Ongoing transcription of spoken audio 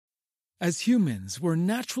As humans, we're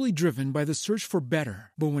naturally driven by the search for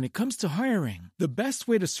better. But when it comes to hiring, the best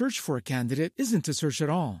way to search for a candidate isn't to search at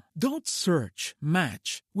all. Don't search,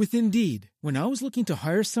 match with Indeed. When I was looking to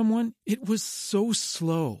hire someone, it was so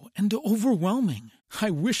slow and overwhelming.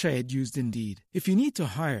 I wish I had used Indeed. If you need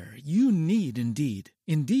to hire, you need Indeed.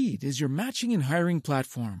 Indeed is your matching and hiring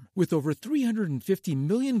platform with over 350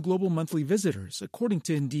 million global monthly visitors, according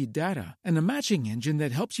to Indeed data, and a matching engine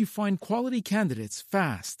that helps you find quality candidates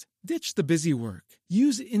fast. Ditch the busy work.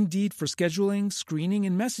 Use Indeed for scheduling, screening,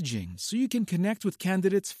 and messaging so you can connect with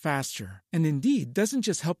candidates faster. And Indeed doesn't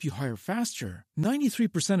just help you hire faster.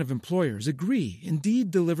 93% of employers agree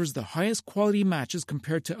Indeed delivers the highest quality matches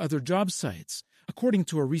compared to other job sites, according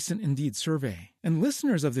to a recent Indeed survey. And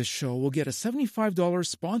listeners of this show will get a $75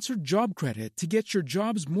 sponsored job credit to get your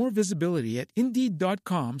jobs more visibility at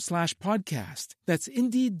Indeed.com/podcast. That's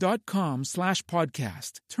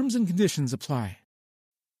Indeed.com/podcast. Terms and conditions apply.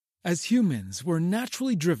 As humans, we're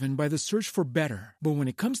naturally driven by the search for better. But when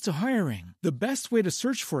it comes to hiring, the best way to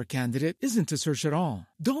search for a candidate isn't to search at all.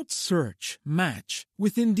 Don't search, match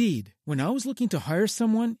with Indeed. When I was looking to hire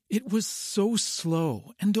someone, it was so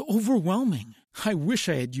slow and overwhelming. I wish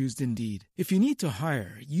I had used Indeed. If you need to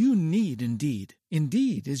hire, you need Indeed.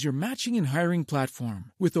 Indeed is your matching and hiring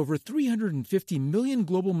platform with over 350 million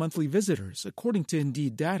global monthly visitors, according to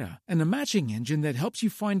Indeed data, and a matching engine that helps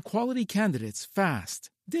you find quality candidates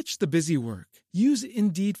fast. Ditch the busy work. Use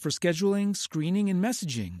Indeed for scheduling, screening, and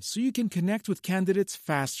messaging so you can connect with candidates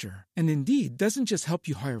faster. And Indeed doesn't just help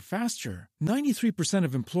you hire faster. 93%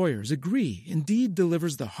 of employers agree Indeed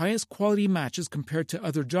delivers the highest quality matches compared to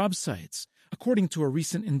other job sites, according to a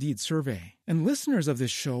recent Indeed survey. And listeners of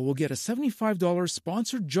this show will get a $75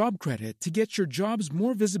 sponsored job credit to get your jobs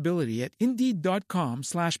more visibility at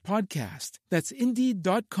Indeed.com/podcast. That's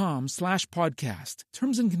Indeed.com/podcast.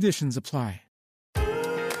 Terms and conditions apply.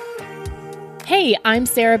 Hey, I'm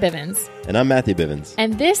Sarah Bivens. And I'm Matthew Bivens.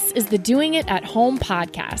 And this is the Doing It at Home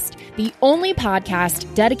podcast, the only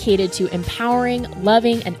podcast dedicated to empowering,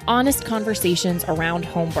 loving, and honest conversations around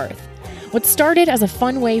home birth. What started as a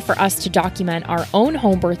fun way for us to document our own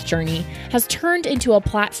home birth journey has turned into a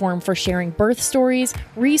platform for sharing birth stories,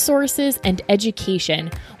 resources, and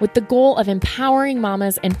education with the goal of empowering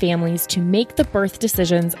mamas and families to make the birth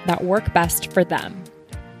decisions that work best for them.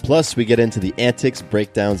 Plus, we get into the antics,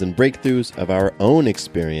 breakdowns, and breakthroughs of our own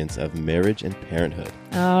experience of marriage and parenthood.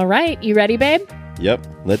 All right, you ready, babe? Yep,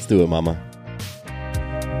 let's do it, mama.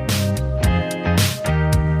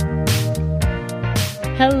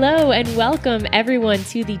 Hello and welcome everyone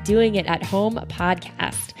to the Doing It at Home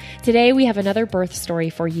podcast. Today we have another birth story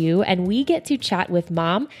for you, and we get to chat with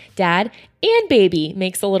mom, dad, and baby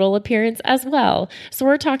makes a little appearance as well. So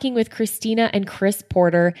we're talking with Christina and Chris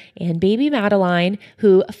Porter and baby Madeline,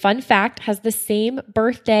 who, fun fact, has the same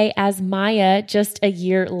birthday as Maya just a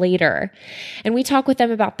year later. And we talk with them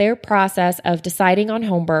about their process of deciding on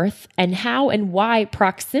home birth and how and why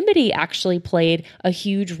proximity actually played a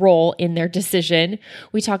huge role in their decision.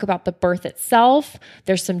 We talk about the birth itself.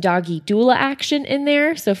 There's some doggy doula action in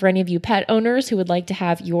there. So for any of you pet owners who would like to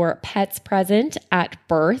have your pets present at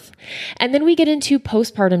birth. And then we get into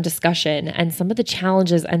postpartum discussion and some of the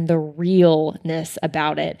challenges and the realness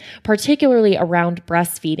about it, particularly around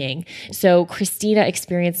breastfeeding. So Christina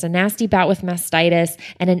experienced a nasty bout with mastitis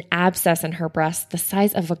and an abscess in her breast the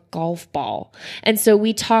size of a golf ball. And so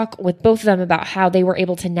we talk with both of them about how they were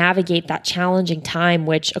able to navigate that challenging time,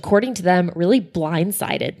 which according to them really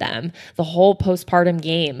blindsided them, the whole postpartum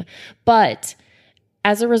game. But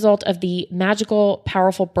as a result of the magical,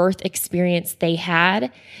 powerful birth experience they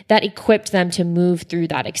had, that equipped them to move through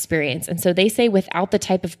that experience. And so they say without the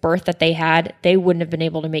type of birth that they had, they wouldn't have been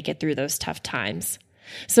able to make it through those tough times.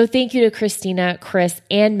 So thank you to Christina, Chris,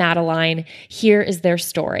 and Madeline. Here is their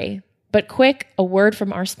story. But quick, a word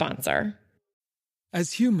from our sponsor.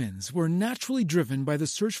 As humans, we're naturally driven by the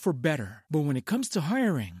search for better. But when it comes to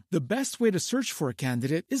hiring, the best way to search for a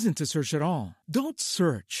candidate isn't to search at all. Don't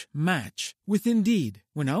search, match with Indeed.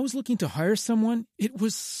 When I was looking to hire someone, it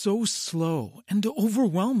was so slow and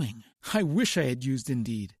overwhelming. I wish I had used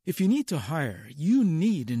Indeed. If you need to hire, you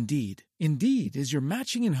need Indeed. Indeed is your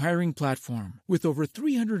matching and hiring platform with over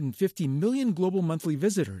 350 million global monthly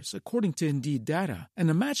visitors, according to Indeed data, and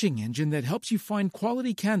a matching engine that helps you find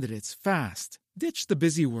quality candidates fast. Ditch the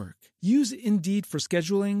busy work. Use Indeed for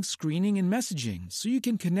scheduling, screening, and messaging so you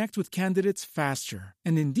can connect with candidates faster.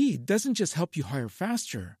 And Indeed doesn't just help you hire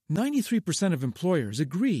faster. 93% of employers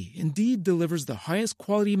agree Indeed delivers the highest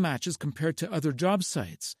quality matches compared to other job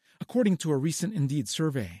sites, according to a recent Indeed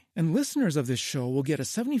survey. And listeners of this show will get a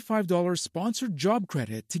 $75 sponsored job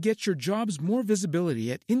credit to get your jobs more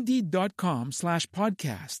visibility at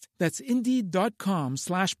Indeed.com/podcast. That's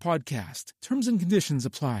Indeed.com/podcast. Terms and conditions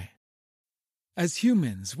apply. As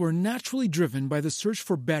humans, we're naturally driven by the search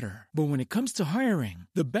for better. But when it comes to hiring,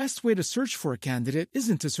 the best way to search for a candidate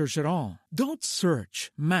isn't to search at all. Don't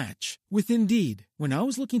search, match with Indeed. When I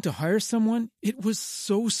was looking to hire someone, it was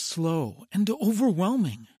so slow and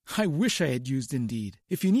overwhelming. I wish I had used Indeed.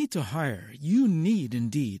 If you need to hire, you need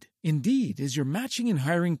Indeed. Indeed is your matching and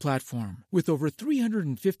hiring platform with over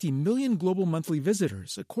 350 million global monthly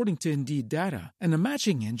visitors, according to Indeed data, and a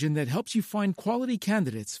matching engine that helps you find quality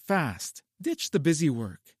candidates fast. Ditch the busy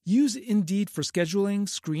work. Use Indeed for scheduling,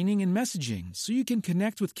 screening, and messaging so you can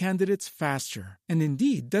connect with candidates faster. And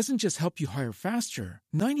Indeed doesn't just help you hire faster.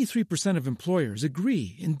 93% of employers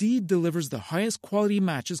agree Indeed delivers the highest quality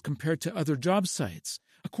matches compared to other job sites,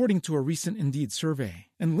 according to a recent Indeed survey.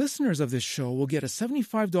 And listeners of this show will get a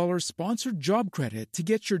 $75 sponsored job credit to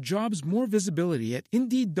get your jobs more visibility at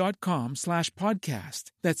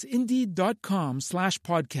Indeed.com/podcast. That's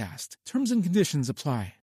Indeed.com/podcast. Terms and conditions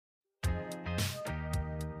apply.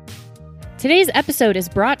 Today's episode is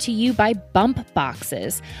brought to you by Bump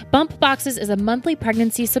Boxes. Bump Boxes is a monthly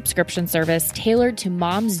pregnancy subscription service tailored to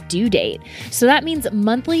mom's due date. So that means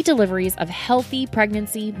monthly deliveries of healthy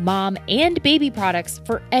pregnancy, mom, and baby products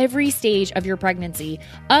for every stage of your pregnancy,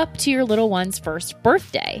 up to your little one's first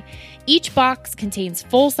birthday. Each box contains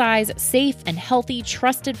full-size, safe, and healthy,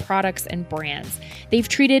 trusted products and brands. They've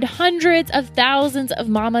treated hundreds of thousands of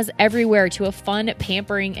mamas everywhere to a fun,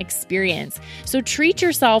 pampering experience. So treat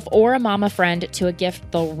yourself or a mama friend to a gift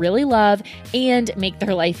they'll really love and make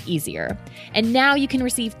their life easier. And now you can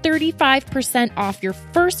receive 35% off your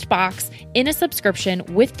first box in a subscription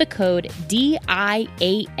with the code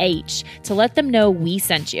DIAH to let them know we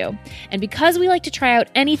sent you. And because we like to try out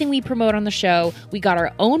anything we promote on the show, we got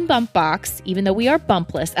our own Bump Box, even though we are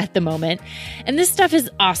bumpless at the moment. And this stuff is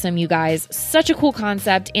awesome, you guys. Such a cool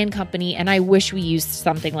concept and company, and I wish we used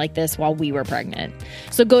something like this while we were pregnant.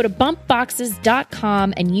 So go to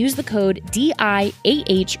bumpboxes.com and use the code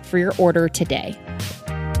DIAH for your order today.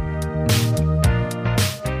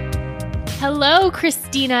 Hello,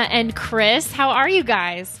 Christina and Chris. How are you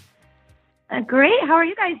guys? Great. How are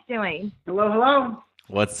you guys doing? Hello, hello.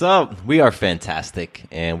 What's up? We are fantastic,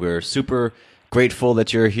 and we're super grateful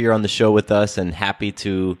that you're here on the show with us and happy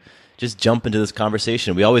to just jump into this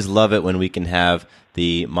conversation. We always love it when we can have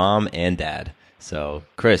the mom and dad. So,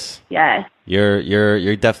 Chris, yes,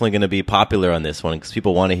 you're definitely going to be popular on this one because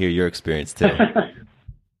people want to hear your experience too.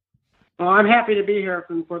 Well, I'm happy to be here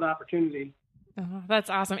for the opportunity. Oh, that's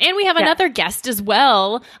awesome. And we have another guest as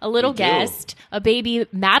well, a little guest, a baby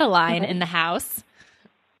Madeline in the house.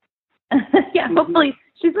 Yeah, hopefully.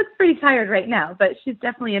 She looks pretty tired right now, but she's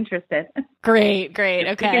definitely interested. Great. Okay.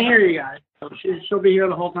 She can hear you guys. So she'll be here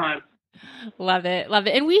the whole time. Love it.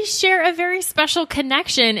 And we share a very special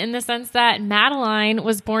connection in the sense that Madeline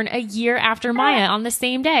was born a year after Maya on the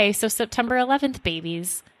same day. So September 11th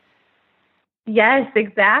babies. Yes,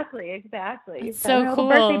 exactly. So cool.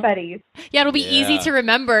 Birthday buddies. Yeah, it'll be easy to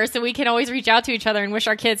remember, so we can always reach out to each other and wish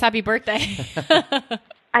our kids happy birthday.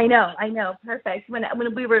 I know. Perfect. When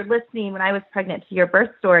we were listening, when I was pregnant to your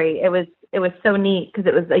birth story, it was so neat because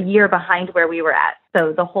it was a year behind where we were at.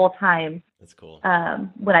 So the whole time, that's cool.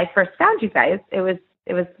 When I first found you guys, it was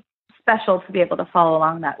special to be able to follow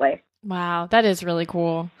along that way. Wow, that is really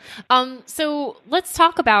cool. So let's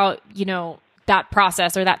talk about, that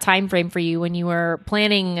process or that time frame for you when you were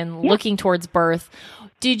planning and looking towards birth.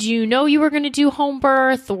 Did you know you were going to do home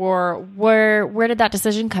birth, or where did that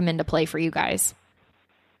decision come into play for you guys?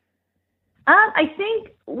 I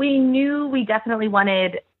think we knew we definitely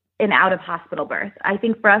wanted an out-of-hospital birth. I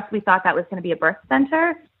think for us, we thought that was going to be a birth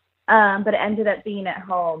center, but it ended up being at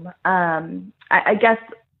home. I guess,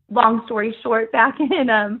 long story short, back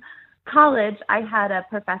in college, I had a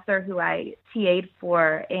professor who I TA'd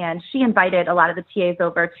for, and she invited a lot of the TAs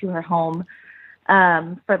over to her home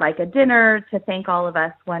for like a dinner to thank all of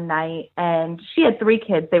us one night. And she had 3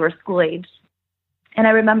 kids. They were school-aged. And I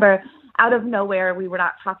remember out of nowhere, we were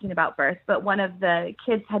not talking about birth, but one of the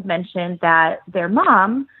kids had mentioned that their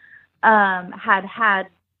mom had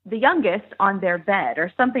the youngest on their bed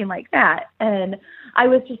or something like that. And I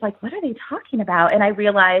was just like, what are they talking about? And I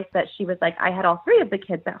realized that she was like, I had all 3 of the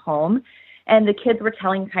kids at home, and the kids were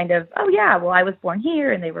telling kind of, oh yeah, well, I was born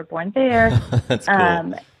here and they were born there. That's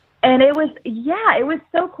cool. And it was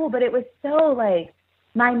so cool, but it was so like,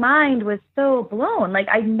 my mind was so blown. Like,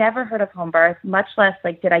 I'd never heard of home birth, much less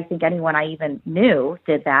like, did I think anyone I even knew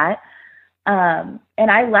did that. And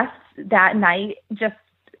I left that night just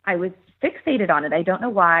I was fixated on it. I don't know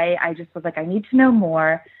why. I just was like, I need to know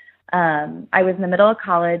more. I was in the middle of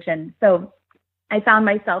college, and so I found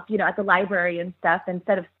myself, at the library and stuff.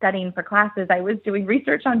 Instead of studying for classes, I was doing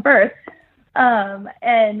research on birth.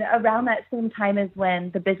 And around that same time is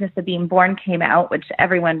when The Business of Being Born came out, which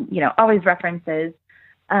everyone, always references.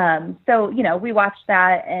 So, we watched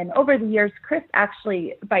that. And over the years, Chris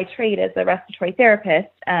actually, by trade, is a respiratory therapist.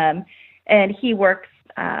 And he works,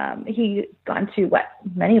 he's gone to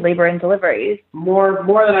many labor and deliveries. More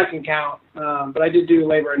than I can count. But I did do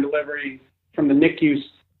labor and delivery from the NICU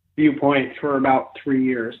viewpoint for about 3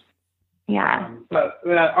 years. Yeah. But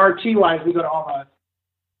RT-wise, we go to all the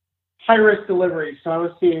high-risk deliveries. So I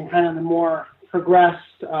was seeing kind of the more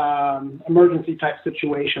progressed emergency type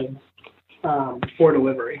situations for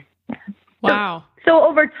delivery. Wow. So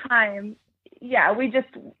over time,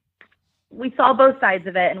 we saw both sides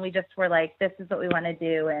of it, and we just were like, this is what we want to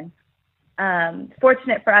do. And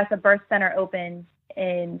fortunate for us, a birth center opened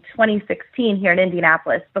in 2016 here in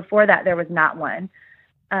Indianapolis. Before that, there was not one.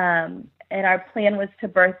 And our plan was to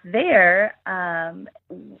birth there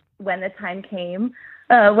when the time came,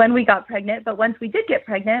 when we got pregnant. But once we did get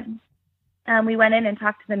pregnant, we went in and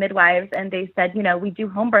talked to the midwives, and they said, we do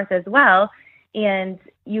home birth as well. And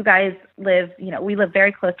you guys live, we live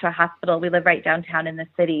very close to a hospital. We live right downtown in the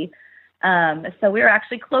city. So we were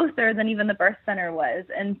actually closer than even the birth center was.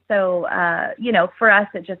 And so, for us,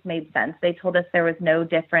 it just made sense. They told us there was no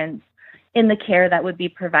difference in the care that would be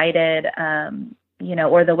provided,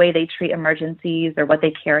 or the way they treat emergencies or what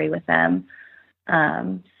they carry with them.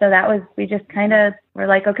 So we just kind of were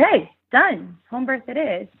like, okay, done. Home birth it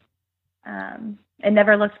is. And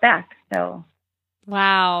never looked back. So.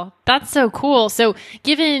 Wow. That's so cool. So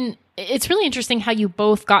it's really interesting how you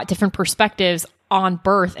both got different perspectives on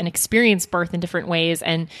birth and experienced birth in different ways,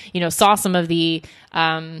 and, saw some of the,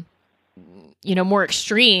 more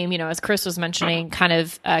extreme, as Chris was mentioning, kind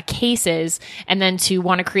of cases, and then to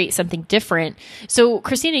want to create something different. So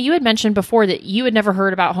Christina, you had mentioned before that you had never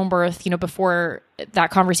heard about home birth, before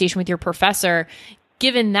that conversation with your professor.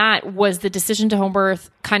 Given that, was the decision to home birth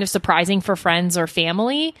kind of surprising for friends or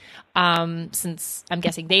family? Since I'm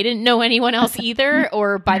guessing they didn't know anyone else either,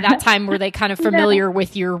 or by that time, were they kind of familiar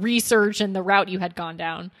with your research and the route you had gone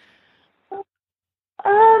down?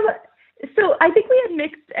 So I think we had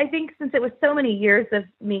mixed, since it was so many years of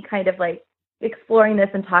me kind of like exploring this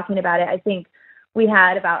and talking about it, I think we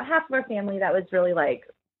had about half of our family that was really like,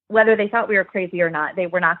 whether they thought we were crazy or not, they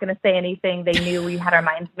were not going to say anything. They knew we had our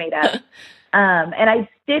minds made up. And I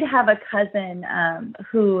did have a cousin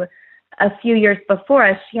who a few years before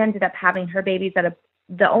us, she ended up having her babies at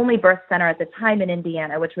the only birth center at the time in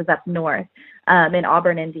Indiana, which was up north in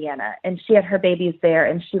Auburn, Indiana. And she had her babies there,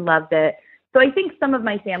 and she loved it. So I think some of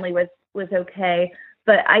my family was okay.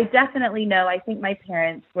 But I definitely know, I think my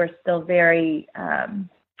parents were still very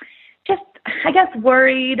just, I guess,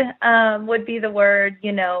 worried would be the word,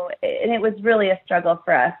 and it was really a struggle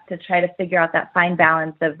for us to try to figure out that fine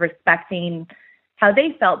balance of respecting how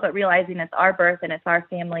they felt, but realizing it's our birth and it's our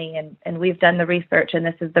family, and we've done the research, and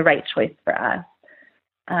this is the right choice for us.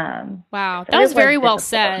 Wow. So that was very well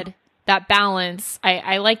difficult. said. That balance.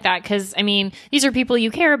 I like that, because these are people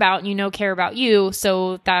you care about and care about you.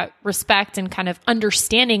 So that respect and kind of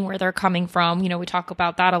understanding where they're coming from, we talk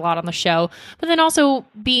about that a lot on the show, but then also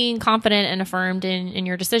being confident and affirmed in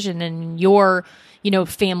your decision and your,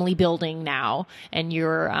 family building now, and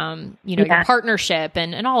your, your partnership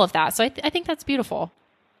and all of that. So I think that's beautiful.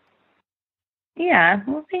 Yeah.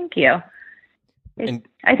 Well, thank you.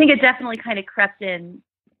 I think it definitely kind of crept in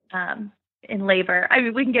labor. I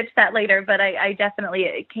mean, we can get to that later, but I definitely,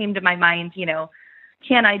 it came to my mind,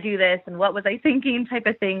 can I do this? And what was I thinking type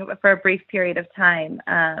of thing for a brief period of time.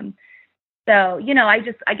 So,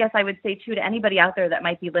 I guess I would say too, to anybody out there that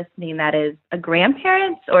might be listening, that is a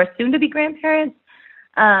grandparent or soon to be grandparents,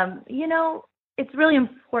 it's really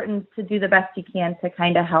important to do the best you can to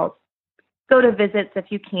kind of help. Go to visits if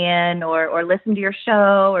you can, or listen to your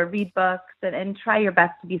show or read books, and try your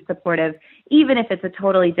best to be supportive, even if it's a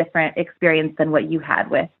totally different experience than what you had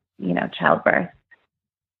with, childbirth.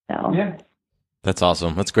 So yeah, that's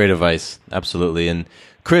awesome. That's great advice. Absolutely. And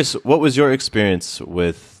Chris, what was your experience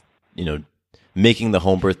with, making the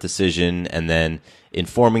home birth decision and then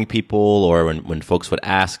informing people, or when folks would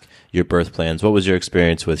ask your birth plans? What was your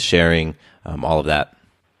experience with sharing all of that?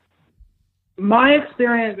 My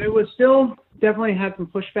experience, it was still definitely had some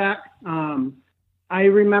pushback. I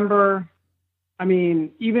remember,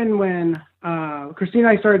 even when Christina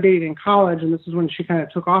and I started dating in college, and this is when she kind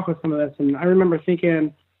of took off with some of this, and I remember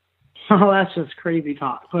thinking, oh, that's just crazy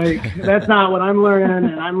talk. Like, that's not what I'm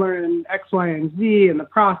learning, and I'm learning X, Y, and Z, and the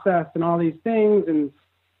process, and all these things. And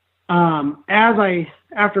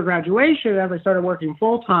After graduation, as I started working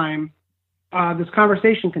full time, this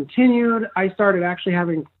conversation continued. I started actually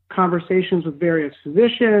having conversations with various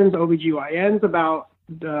physicians, OBGYNs about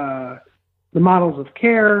the models of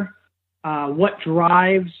care, what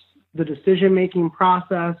drives the decision-making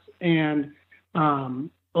process, and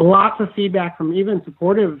lots of feedback from even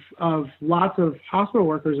supportive of lots of hospital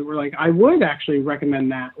workers that were like, I would actually recommend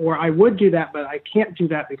that, or I would do that, but I can't do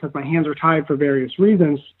that because my hands are tied for various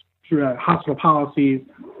reasons through hospital policies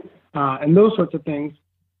and those sorts of things.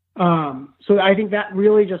 So I think that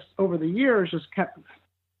really just over the years just kept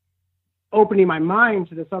opening my mind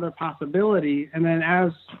to this other possibility. And then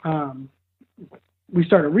as we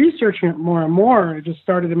started researching it more and more, it just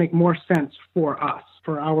started to make more sense for us,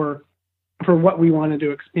 for what we wanted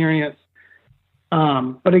to experience.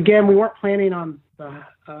 But again, we weren't planning on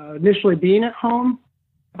initially being at home.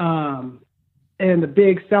 And the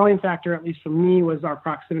big selling factor, at least for me, was our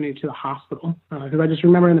proximity to the hospital. Because I just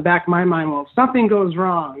remember in the back of my mind, well, if something goes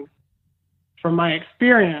wrong, from my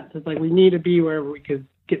experience, it's like we need to be where we could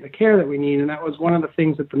get the care that we need. And that was one of the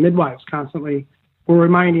things that the midwives constantly were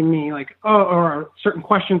reminding me, like, or certain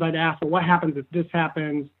questions I'd ask, well, what happens if this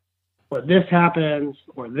happens, or this happens,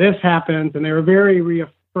 or this happens? And they were very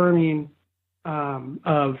reaffirming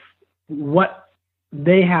of what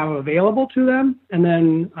they have available to them. And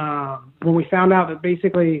then when we found out that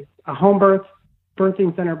basically a home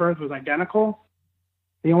birthing center birth was identical,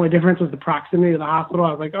 the only difference was the proximity to the hospital,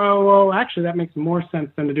 I was like, oh, well, actually that makes more sense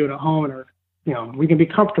than to do it at home, or, you know, we can be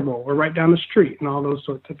comfortable. We're right down the street and all those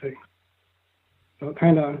sorts of things. So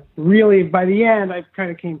kind of really, by the end, I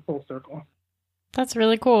kind of came full circle. That's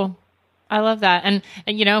really cool. I love that. And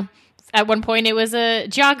you know, at one point it was a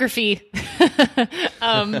geography,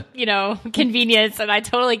 you know, convenience. And I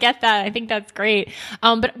totally get that. I think that's great.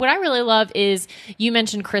 But what I really love is you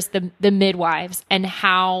mentioned, Chris, the midwives and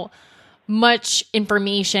how much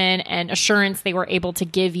information and assurance they were able to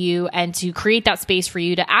give you and to create that space for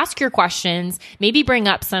you to ask your questions, maybe bring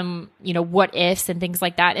up some, you know, what ifs and things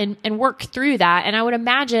like that and work through that. And I would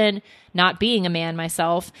imagine, not being a man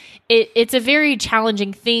myself, it's a very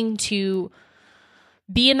challenging thing to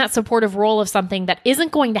be in that supportive role of something that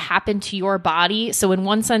isn't going to happen to your body. So in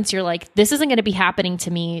one sense, you're like, this isn't going to be happening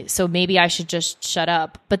to me, so maybe I should just shut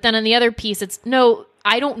up. But then on the other piece, it's no,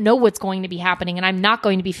 I don't know what's going to be happening and I'm not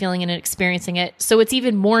going to be feeling it and experiencing it. So it's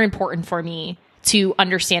even more important for me to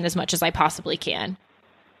understand as much as I possibly can.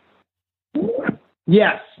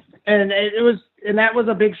 Yes. And that was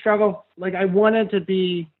a big struggle. Like, I wanted to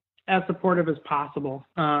be as supportive as possible.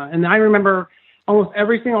 And I remember almost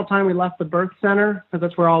every single time we left the birth center, because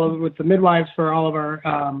that's where with the midwives for all of our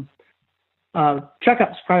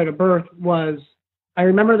checkups prior to birth, I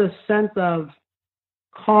remember this sense of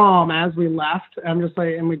calm as we left. I'm just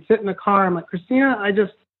like, and we'd sit in the car. I'm like, Christina,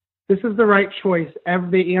 this is the right choice.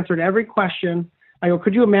 They answered every question. I go,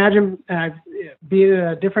 could you imagine be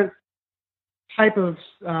a different type of,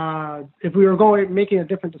 if we were making a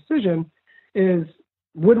different decision,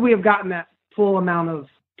 would we have gotten that full amount of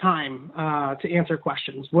time to answer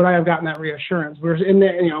questions? Would I have gotten that reassurance? We're in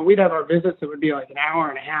there, you know, we'd have our visits that would be like an hour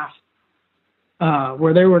and a half,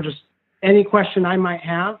 where they were just any question I might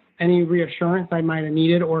have, any reassurance I might have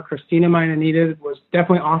needed, or Christina might have needed, was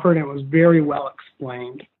definitely offered, and it was very well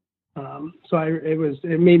explained.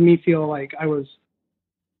 It made me feel like I was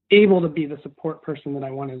able to be the support person that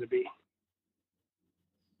I wanted to be.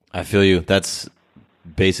 I feel you. That's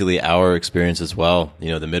basically our experience as well.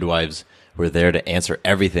 You know, the midwives were there to answer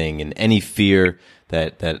everything, and any fear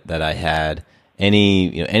that I had,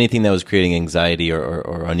 anything that was creating anxiety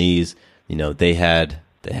or unease, you know, they had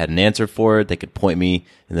an answer for it. They could point me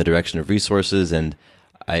in the direction of resources. And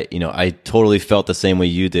I totally felt the same way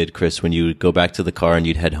you did, Chris, when you would go back to the car and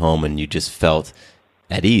you'd head home and you just felt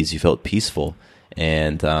at ease. You felt peaceful.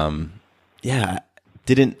 And, I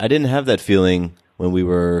didn't have that feeling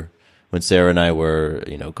when Sarah and I were,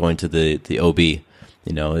 you know, going to the OB.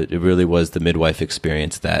 You know, it really was the midwife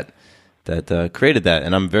experience that created that.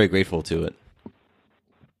 And I'm very grateful to it.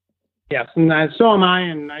 Yes, and so am I,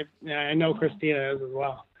 and I know Christina is as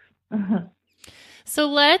well. So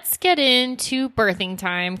let's get into birthing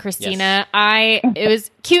time, Christina. Yes. It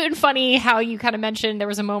was cute and funny how you kind of mentioned there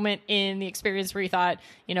was a moment in the experience where you thought,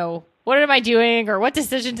 you know, what am I doing, or what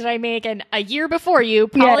decision did I make? And a year before you,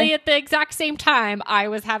 probably at the exact same time, I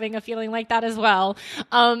was having a feeling like that as well.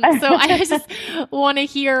 So I just want to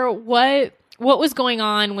hear what was going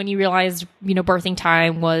on when you realized, you know, birthing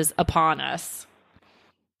time was upon us.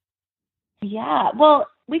 Yeah, well,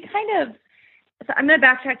 so I'm going to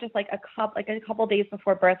backtrack just like a couple days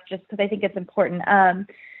before birth, just because I think it's important.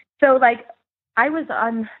 So like I was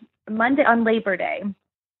on Labor Day,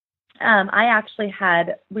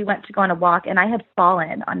 we went to go on a walk and I had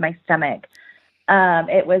fallen on my stomach.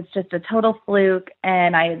 It was just a total fluke,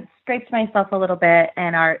 and I had scraped myself a little bit,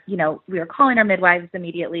 and we were calling our midwives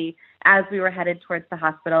immediately as we were headed towards the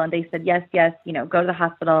hospital, and they said, yes, go to the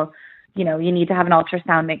hospital. You need to have an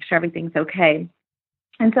ultrasound, make sure everything's okay.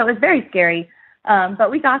 And so it was very scary.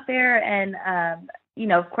 But we got there, and,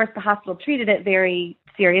 of course the hospital treated it very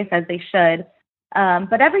serious, as they should.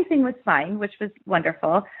 But everything was fine, which was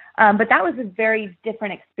wonderful. But that was a very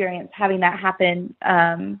different experience having that happen,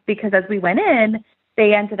 because as we went in,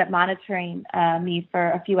 they ended up monitoring me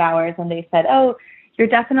for a few hours, and they said, oh, you're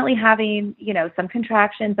definitely having, some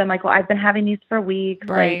contractions. I'm like, well, I've been having these for weeks.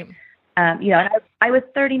 Right. And I was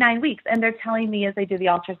 39 weeks, and they're telling me as I do the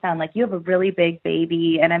ultrasound, like, you have a really big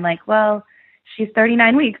baby. And I'm like, well, she's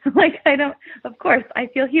 39 weeks. Like, of course, I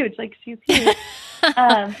feel huge. Like, she's huge.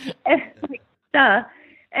 And, like, duh.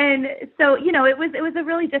 And so, it was a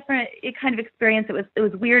really different kind of experience. It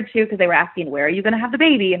was weird too, because they were asking, where are you going to have the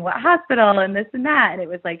baby and what hospital and this and that. And it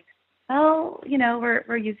was like, oh,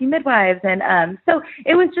 we're using midwives. And so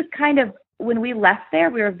it was just kind of, when we left there,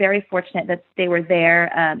 we were very fortunate that they were there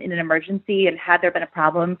in an emergency. And had there been a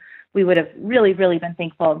problem, we would have really, really been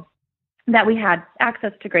thankful that we had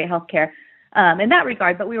access to great healthcare in that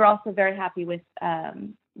regard. But we were also very happy with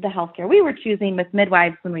the healthcare we were choosing with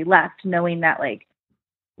midwives when we left, knowing that like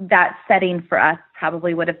that setting for us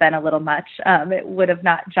probably would have been a little much. It would have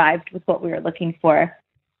not jived with what we were looking for.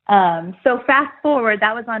 So fast forward,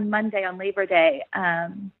 that was on Monday, on Labor Day.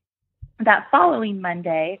 That following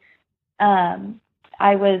Monday,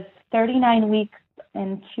 I was 39 weeks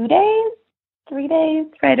and 3 days,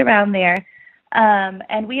 right around there.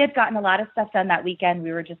 And we had gotten a lot of stuff done that weekend.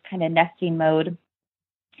 We were just kind of nesting mode,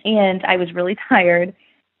 and I was really tired.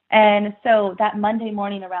 And so that Monday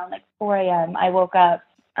morning around like 4 a.m., I woke up,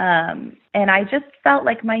 and I just felt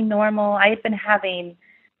like my normal, I had been having,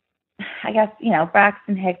 I guess,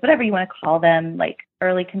 Braxton Hicks, whatever you want to call them, like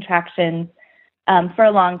early contractions, for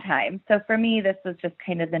a long time. So for me, this was just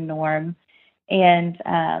kind of the norm. And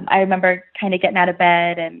I remember kind of getting out of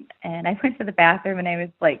bed, and I went to the bathroom, and I was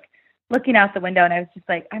like looking out the window, and I was just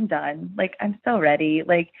like, I'm done. Like, I'm so ready.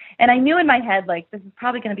 Like, and I knew in my head, like, this is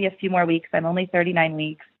probably going to be a few more weeks. I'm only 39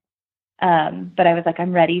 weeks. But I was like,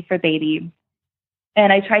 I'm ready for baby.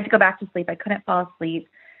 And I tried to go back to sleep. I couldn't fall asleep.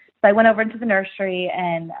 So I went over into the nursery,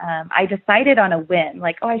 and I decided on a whim,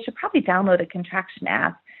 like, oh, I should probably download a contraction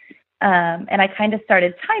app. And I kind of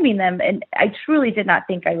started timing them. And I truly did not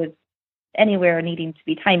think I was anywhere needing to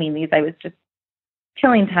be timing these. I was just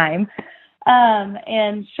killing time.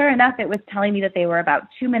 And sure enough, it was telling me that they were about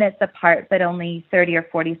 2 minutes apart, but only 30 or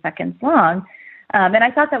 40 seconds long. And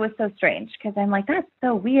I thought that was so strange, because I'm like, that's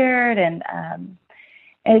so weird. And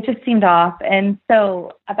it just seemed off. And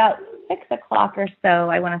so about 6 o'clock or so,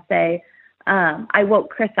 I want to say, I woke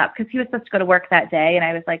Chris up, because he was supposed to go to work that day. And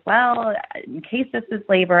I was like, well, in case this is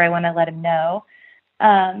labor, I want to let him know.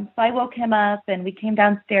 So I woke him up, and we came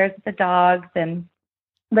downstairs with the dogs and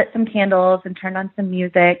lit some candles and turned on some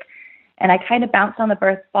music. And I kind of bounced on the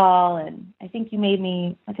birth ball, and I think you made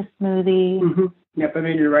me like a smoothie. Mm-hmm. Yep, I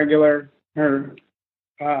made your regular, her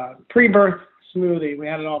pre-birth smoothie. We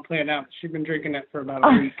had it all planned out. She'd been drinking it for about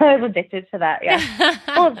a week. I was addicted to that, yeah.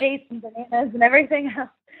 Full of dates and bananas and everything else.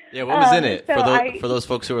 Yeah, what was in it? So for those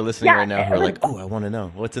folks who are listening right now who are like, oh, I want to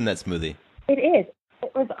know. What's in that smoothie? It is.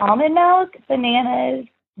 It was almond milk, bananas,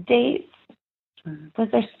 dates. Was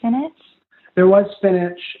there spinach? There was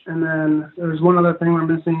spinach, and then there was one other thing we're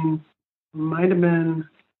missing. Might have been.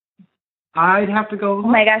 I'd have to go. Oh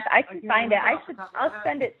my gosh, I can find it. I'll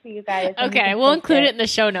send it to you guys. Okay, we'll include it in the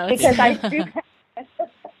show notes. Because I do.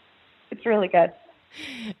 It's really good.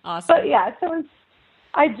 Awesome. But yeah, so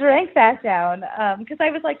I drank that down because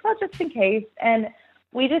I was like, well, just in case. And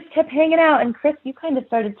we just kept hanging out. And Chris, you kind of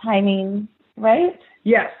started timing, right?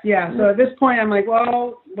 Yes, yeah. So at this point, I'm like,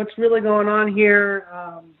 well, what's really going on here?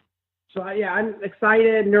 I'm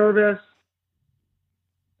excited, nervous.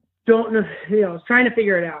 Don't know, trying to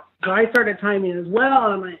figure it out. So I started timing as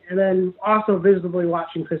well, and then also visibly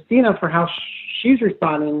watching Christina for how she's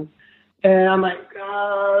responding. And I'm like,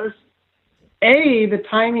 the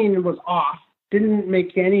timing was off. Didn't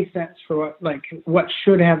make any sense for what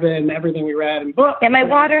should have been everything we read in books. Yeah, my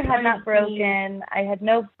water had not broken. I had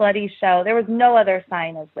no bloody show. There was no other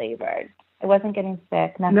sign of labor. I wasn't getting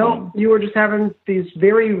sick. Nothing. No, you were just having these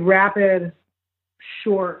very rapid,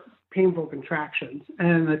 short, painful contractions,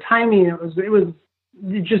 and the timing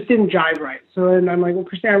it just didn't jive right. So then I'm like, well,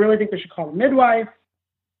 Christina, I really think we should call the midwife.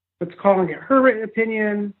 Let's call and get her written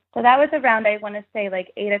opinion. So that was around, I want to say,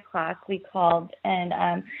 like 8 o'clock we called.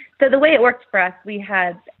 And so the way it worked for us, we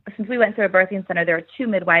had, since we went through a birthing center, there were 2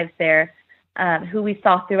 midwives there who we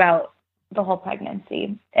saw throughout the whole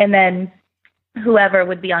pregnancy. And then whoever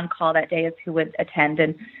would be on call that day is who would attend.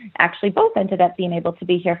 And actually both ended up being able to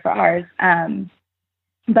be here for ours.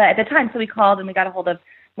 But at the time, so we called and we got a hold of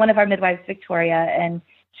one of our midwives, Victoria, and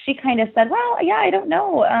she kind of said, well, yeah, I don't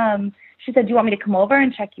know. She said, do you want me to come over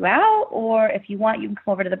and check you out? Or if you want, you can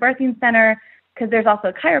come over to the birthing center, because there's also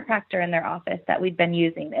a chiropractor in their office that we'd been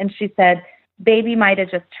using. And she said, baby might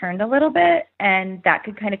have just turned a little bit, and that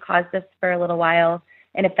could kind of cause this for a little while.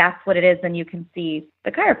 And if that's what it is, then you can see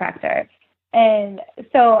the chiropractor. And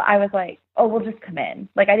so I was like, oh, we'll just come in.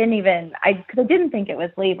 Like, because I didn't think it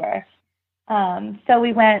was labor. So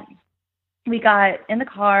we got in the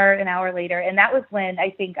car an hour later, and that was when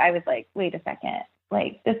I think I was like, wait a second,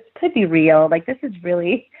 like, this could be real. Like, this is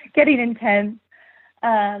really getting intense.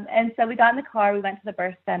 And so we got in the car, we went to the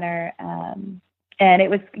birth center, and it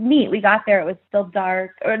was neat. We got there, it was still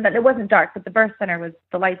dark, or it wasn't dark, but the birth center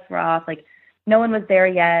the lights were off, like, no one was there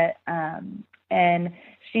yet. And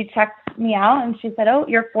she checked me out, and she said, oh,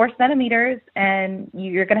 you're 4 centimeters, and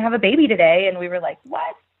you're going to have a baby today. And we were like,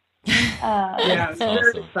 what? Yeah, it's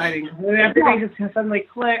very exciting. Everything just suddenly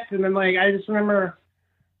clicked, and then, like, I just remember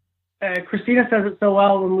Christina says it so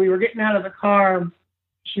well. When we were getting out of the car,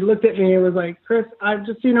 she looked at me and was like, Chris, I'm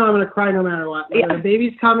going to cry no matter what, whether the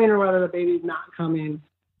baby's coming or whether the baby's not coming.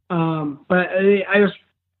 But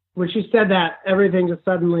when she said that, everything just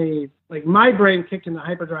suddenly, like, my brain kicked into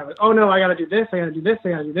hyperdrive. Like, oh no, I got to do this, I got to do this, I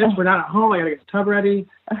got to do this. We're not at home, I got to get the tub ready,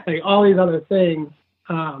 like all these other things.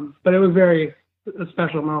 But it was a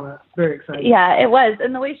special moment. Very exciting. Yeah, it was.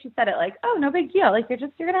 And the way she said it, like, oh, no big deal. Like, you're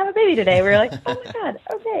going to have a baby today. We were like, oh my God,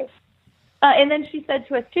 okay. And then she said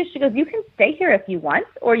to us too, she goes, you can stay here if you want,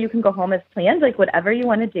 or you can go home as planned, like whatever you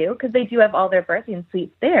want to do, because they do have all their birthing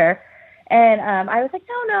suites there. And I was like,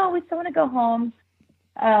 no, we still want to go home.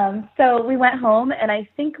 So we went home, and I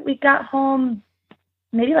think we got home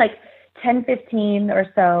maybe like 10:15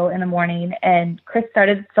 or so in the morning, and Chris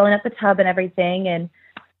started filling up the tub and everything, and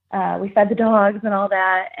we fed the dogs and all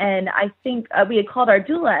that. And I think we had called our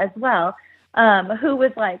doula as well, who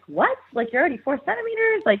was like, what? Like, you're already 4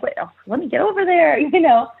 centimeters? Like, wait, let me get over there,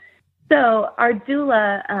 So our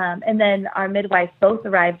doula and then our midwife both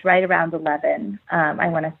arrived right around 11, I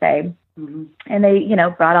want to say. Mm-hmm. And they,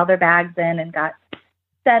 brought all their bags in and got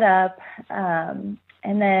set up. And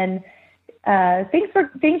then things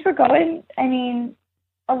were going,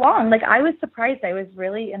 along. Like, I was surprised. I was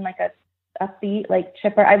really in like a upbeat, like,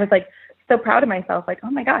 chipper. I was like so proud of myself. Like,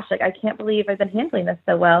 oh my gosh, like, I can't believe I've been handling this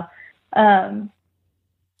so well. And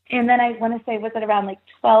then I want to say, was it around like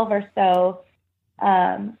 12 or so?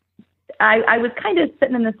 I was kind of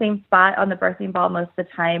sitting in the same spot on the birthing ball most of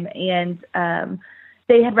the time. And,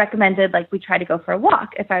 they had recommended, like, we try to go for a walk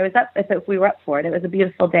if we were up for it. It was a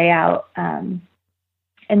beautiful day out.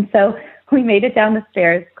 And so we made it down the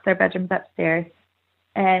stairs, because our bedroom's upstairs,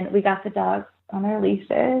 and we got the dogs on their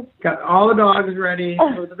leashes. Got all the dogs ready.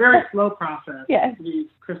 It was a very slow process, to be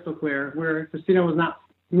crystal clear, where Christina was not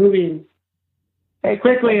moving as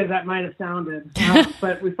quickly as that might have sounded.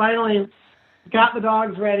 But we finally got the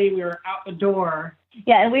dogs ready. We were out the door.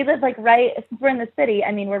 Yeah, and we live like we're in the city.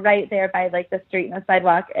 We're right there by like the street and the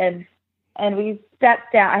sidewalk. And we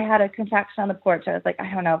stepped down. I had a contraction on the porch. I was like, I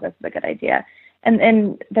don't know if this is a good idea.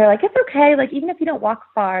 And they're like, it's okay. Like, even if you don't walk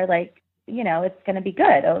far, like, it's going to be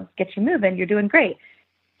good. It'll get you moving. You're doing great.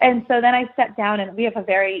 And so then I stepped down, and we have a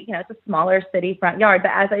very, it's a smaller city front yard.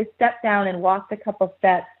 But as I stepped down and walked a couple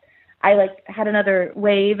steps, I like had another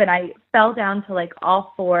wave, and I fell down to like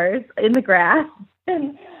all fours in the grass.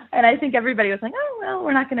 And I think everybody was like, oh, well,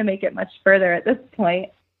 we're not going to make it much further at this point.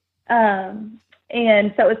 And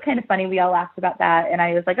so it was kind of funny. We all laughed about that. And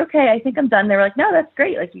I was like, okay, I think I'm done. They were like, no, that's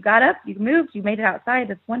great. Like, you got up, you moved, you made it outside.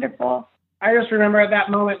 That's wonderful. I just remember at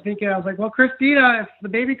that moment thinking, I was like, well, Christina, if the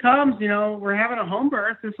baby comes, we're having a home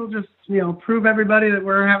birth. This will just, prove everybody that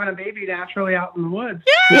we're having a baby naturally out in the woods.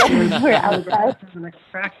 Yeah. We're outside.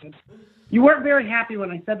 You weren't very happy when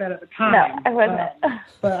I said that at the time. No, I wasn't.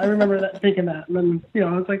 But I remember thinking that. And then,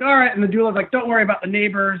 it's like, all right. And the doula was like, don't worry about the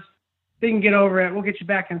neighbors. They can get over it. We'll get you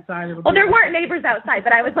back inside. Well, there weren't neighbors outside,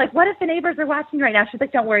 but I was like, what if the neighbors are watching right now? She's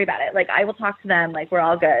like, don't worry about it. Like, I will talk to them. Like, we're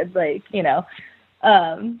all good. Like,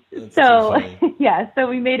 so so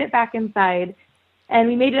we made it back inside, and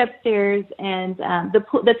we made it upstairs, and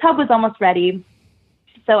the tub was almost ready.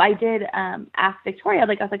 So I did ask Victoria,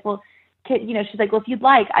 like, I was like, well, she's like, well, if you'd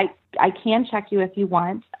like, I can check you if you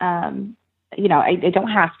want. I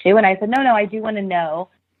don't have to. And I said, no, I do want to know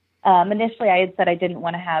Initially, I had said I didn't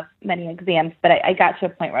want to have many exams, but I got to a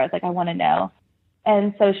point where I was like, I want to know.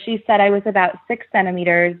 And so she said I was about 6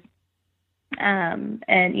 centimeters. And,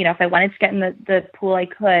 if I wanted to get in the pool, I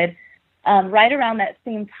could. Right around that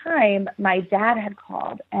same time, my dad had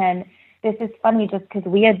called. And this is funny just because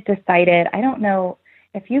we had decided, I don't know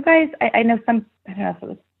if you guys, I know I don't know if it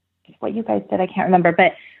was what you guys did, I can't remember,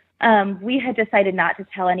 but we had decided not to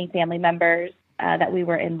tell any family members that we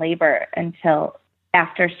were in labor until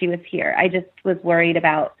after she was here. I just was worried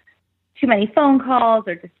about too many phone calls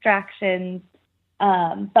or distractions.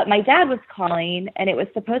 But my dad was calling, and it was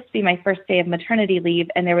supposed to be my first day of maternity leave,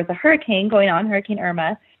 and there was a hurricane going on, Hurricane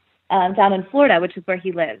Irma, down in Florida, which is where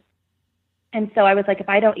he lives. And so I was like, if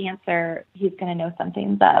I don't answer, he's going to know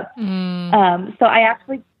something's up. So I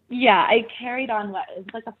carried on it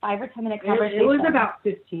was like a 5 or 10 minute conversation. It was about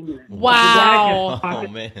 15 minutes. Wow. Oh,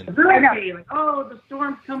 man. Like, the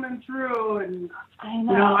storm's coming through, and I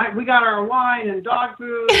know. We got our wine and dog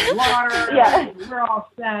food and water. Yeah. And we're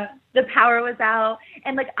all set. The power was out,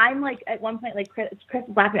 and like I'm like at one point, like Chris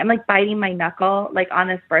is laughing. I'm like biting my knuckle, like on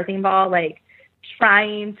this birthing ball, like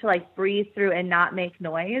trying to like breathe through and not make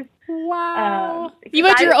noise. Wow. You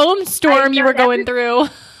had your own storm you were going through.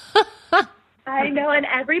 I know, and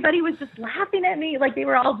everybody was just laughing at me. Like, they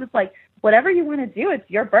were all just like, whatever you want to do, it's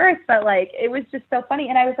your birth. But, like, it was just so funny.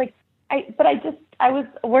 And I was like, I was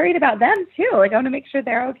worried about them, too. Like, I want to make sure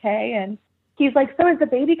they're okay. And he's like, so is the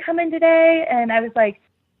baby coming today? And I was like,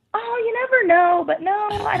 oh, you never know. But no,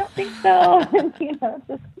 I don't think so. And,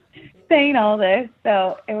 just saying all this.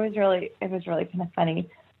 So it was really kind of funny.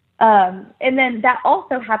 And then that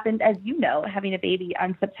also happened, as you know, having a baby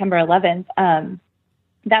on September 11th.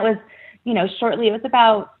 That was, shortly, it was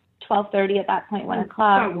about 12:30 at that point, 1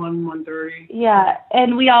 o'clock. About 1:30. Yeah.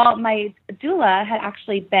 And my doula had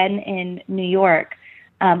actually been in New York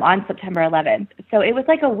on September 11th. So it was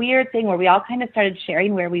like a weird thing where we all kind of started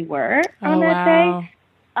sharing where we were on that day.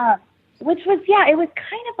 Which was, it was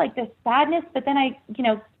kind of like this sadness. But then I,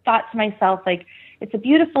 thought to myself, like, it's a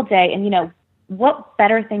beautiful day. And, what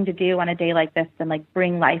better thing to do on a day like this than like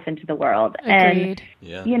bring life into the world? Agreed.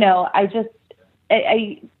 And,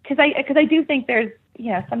 because I do think there's,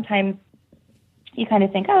 sometimes you kind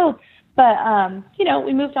of think, but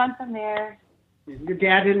we moved on from there. Your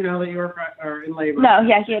dad didn't know that you were in labor. No,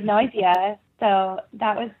 he had no idea. So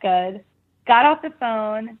that was good. Got off the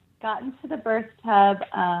phone, got into the birth tub,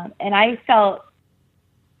 and I felt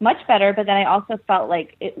much better, but then I also felt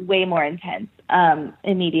like it way more intense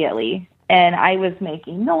immediately. And I was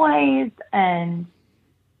making noise, and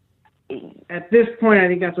at this point, I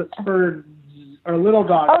think that's what spurred our little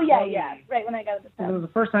dog. Oh, yeah. Right when I got in the tub. It was the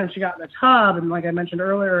first time she got in the tub, and like I mentioned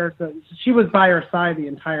earlier, she was by her side the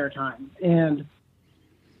entire time. And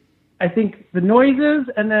I think the noises,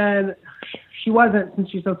 and then she wasn't, since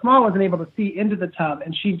she's so small, wasn't able to see into the tub,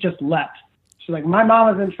 and she just leapt. She's like, my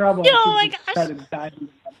mom is in trouble. Oh, my gosh. Started to dive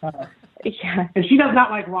into the tub. Yeah. And she does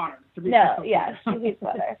not like water. She hates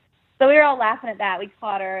water. So we were all laughing at that. We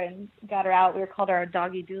caught her and got her out. We called her our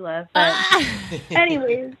doggy doula. But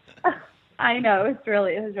anyways, I know, it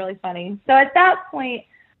was really funny. So at that point,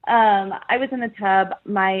 I was in the tub.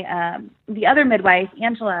 My the other midwife,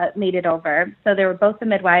 Angela, made it over. So there were both the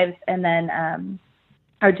midwives and then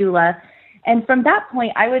our doula. And from that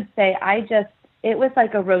point, I would say it was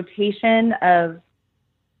like a rotation of,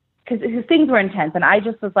 because things were intense. And I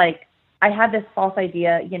just was like, I had this false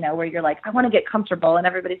idea, where you're like, I want to get comfortable. And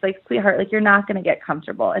everybody's like, sweetheart, like, you're not going to get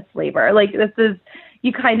comfortable. It's labor. Like,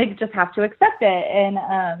 you kind of just have to accept it.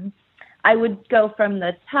 And I would go from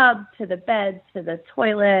the tub to the bed to the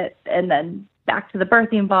toilet and then back to the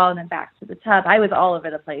birthing ball and then back to the tub. I was all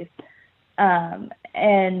over the place.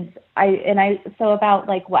 So about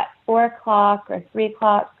like 4 o'clock or 3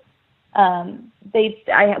 o'clock, I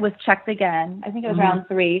was checked again. I think it was around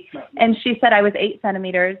 3. And she said I was 8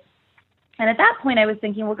 centimeters. And at that point I was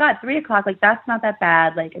thinking, well, God, 3 o'clock, like, that's not that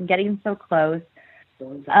bad. Like, I'm getting so close.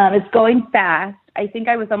 It's going fast. I think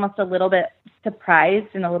I was almost a little bit surprised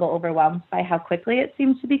and a little overwhelmed by how quickly it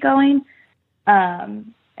seemed to be going.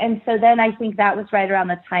 And so then I think that was right around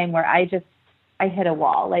the time where I hit a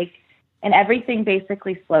wall, like, and everything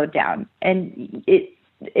basically slowed down. And it,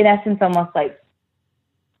 in essence, almost like,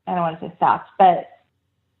 I don't want to say stopped, but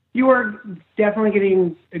you were definitely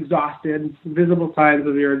getting exhausted, visible signs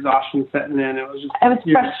of your exhaustion setting in. I was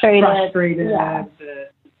frustrated. Yeah.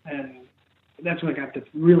 And that's when it got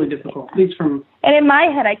really difficult, at least from... And in my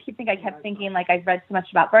head, I kept thinking, like, I've read so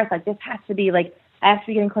much about birth, like, this has to be, like, I have to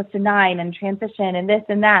be getting close to 9 and transition and this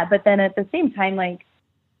and that. But then at the same time, like,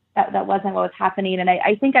 that wasn't what was happening. And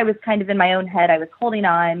I think I was kind of in my own head. I was holding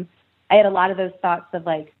on. I had a lot of those thoughts of,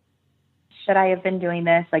 like, should I have been doing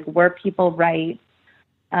this? Like, were people right?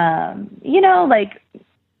 You know, like,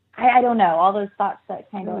 I don't know, all those thoughts that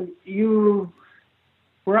kind of... You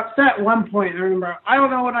were upset at one point. I remember, I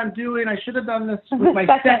don't know what I'm doing. I should have done this with my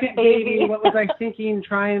second baby. What was I thinking,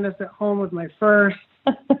 trying this at home with my first?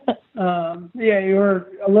 Yeah, you were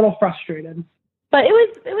a little frustrated. But it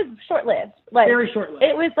was short-lived. Like, very short-lived.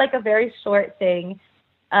 It was like a very short thing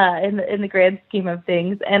in the grand scheme of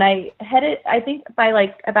things. And I had it, I think by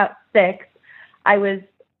like about 6, I was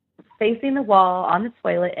facing the wall on the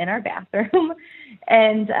toilet in our bathroom.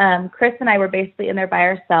 And Chris and I were basically in there by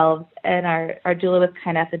ourselves. And our doula was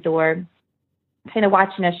kind of at the door, kind of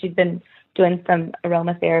watching us. She'd been doing some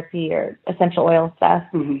aromatherapy or essential oil stuff.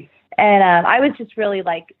 Mm-hmm. And I was just really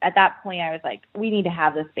like, at that point, I was like, we need to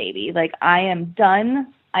have this baby. Like, I am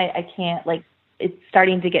done. I can't, like, it's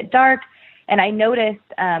starting to get dark. And I noticed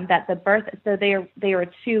that the birth, so they were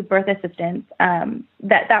 2 birth assistants.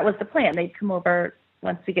 That was the plan. They'd come over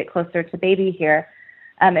once we get closer to baby here.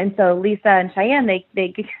 And so Lisa and Cheyenne,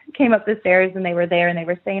 they came up the stairs and they were there and they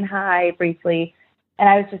were saying hi briefly. And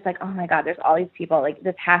I was just like, oh my God, there's all these people. Like,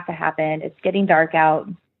 this has to happen. It's getting dark out.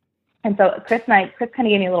 And so Chris kind of gave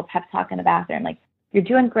me a little pep talk in the bathroom, like, you're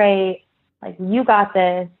doing great, like, you got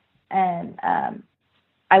this. And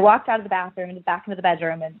I walked out of the bathroom and back into the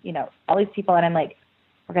bedroom and, you know, all these people, and I'm like,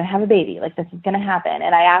 we're going to have a baby, like, this is going to happen.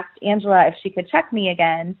 And I asked Angela if she could check me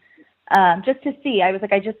again, just to see. I was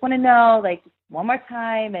like, I just want to know, like, one more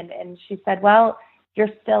time. And she said, well, you're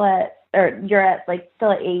still at 8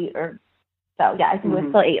 or so. Yeah, I think it was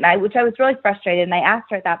still 8. And which I was really frustrated. And I asked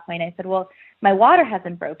her at that point, I said, well, my water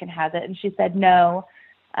hasn't broken, has it? And she said, no.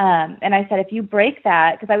 And I said, if you break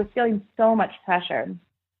that, because I was feeling so much pressure,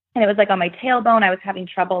 and it was like on my tailbone, I was having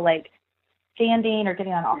trouble like standing or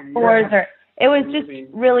getting on all fours, or it was just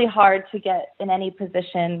really hard to get in any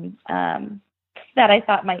position that I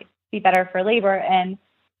thought might be better for labor. And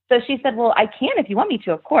so she said, well, I can if you want me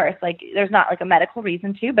to, of course. Like, there's not like a medical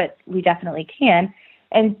reason to, but we definitely can.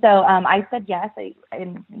 And so I said yes,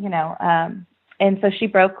 and so she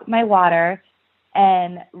broke my water.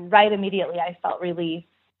 And right immediately I felt relief.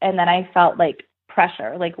 And then I felt like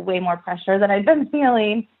pressure, like way more pressure than I'd been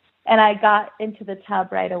feeling. And I got into the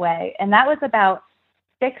tub right away. And that was about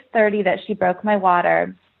 6:30 that she broke my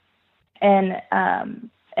water. And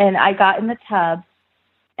I got in the tub.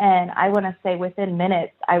 And I want to say within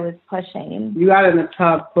minutes I was pushing. You got in the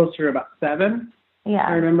tub closer to about 7. Yeah.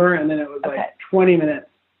 I remember. And then it was like 20 minutes.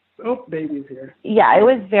 Oh, baby's here. Yeah, it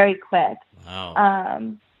was very quick.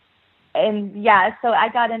 Wow. And yeah, so I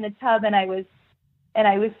got in the tub and I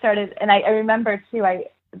remember too,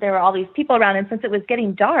 there were all these people around, and since it was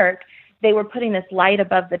getting dark, they were putting this light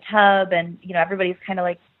above the tub, and, you know, everybody's kind of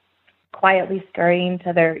like quietly scurrying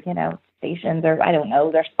to their, you know, stations, or I don't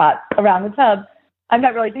know, their spots around the tub. I'm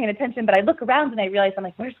not really paying attention, but I look around and I realize, I'm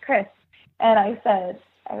like, where's Chris? And I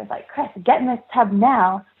was like, Chris, get in this tub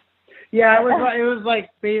now. Yeah, it was like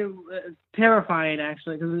terrifying,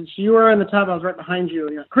 actually, because you were in the tub, I was right behind you,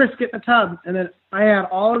 and you're like, Chris, get in the tub. And then I had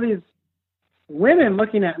all of these women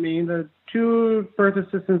looking at me, the 2 birth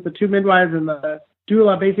assistants, the 2 midwives, and the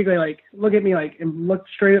doula, basically like look at me like and look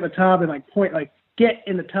straight at the tub and like point, like, get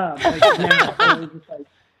in the tub, like, now. And it was just like,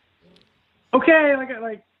 okay,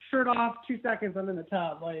 like shirt off, 2 seconds, I'm in the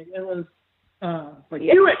tub. Like, it was like,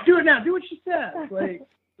 do it now, do what she says. Like,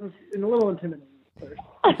 it was a little intimidating. Okay,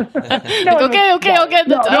 I'll get in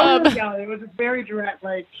the tub. It was just very direct.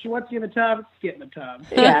 Like, she wants you in the tub, get in the tub.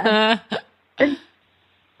 Yeah.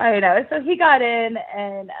 I know. So he got in,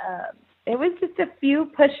 and it was just a few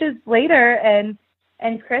pushes later, and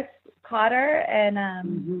Chris caught her,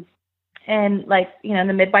 and like, you know,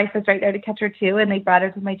 the midwife was right there to catch her too, and they brought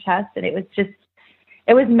her to my chest, and it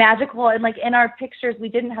was magical. And like, in our pictures, we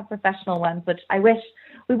didn't have professional ones, which I wish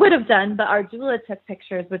we would have done, but our doula took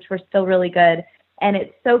pictures, which were still really good. And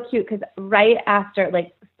it's so cute because right after,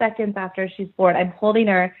 like seconds after she's born, I'm holding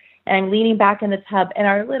her and I'm leaning back in the tub, and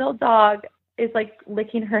our little dog is like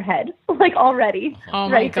licking her head, like already. Oh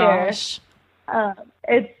my gosh. There.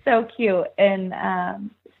 It's so cute. And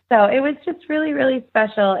so it was just really, really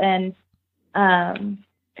special. And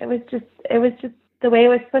it was just the way it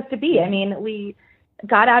was supposed to be. I mean, we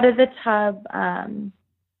got out of the tub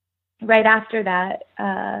right after that.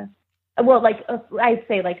 I'd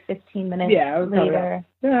say like 15 minutes later.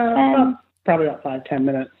 Probably about 5-10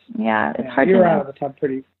 minutes. Yeah, it's hard to know. You were out of the tub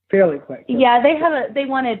fairly quick. So. Yeah, they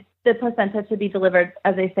wanted the placenta to be delivered,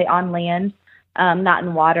 as they say, on land, not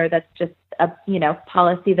in water. That's just a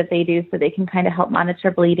policy that they do so they can kind of help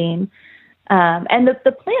monitor bleeding. And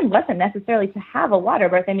the plan wasn't necessarily to have a water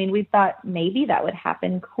birth. I mean, we thought maybe that would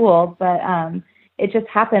happen, cool, but it just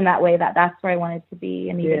happened that way, that's where I wanted to be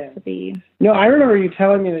and needed to be. No, I remember you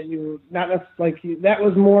telling me that you, not necessarily, that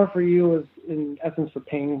was more for you was in essence for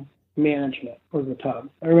pain management was the tub.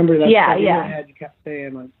 I remember that. Yeah. In your head, you kept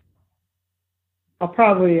saying like, I'll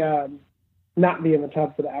probably not be in the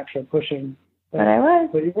tub for the actual pushing. But I was.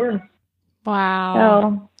 But you were.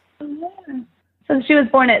 Wow. So she was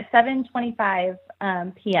born at 7:25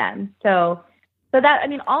 p.m. So that, I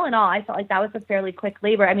mean, all in all, I felt like that was a fairly quick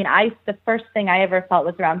labor. I mean, the first thing I ever felt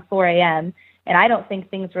was around 4 a.m. and I don't think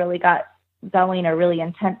things really got going or really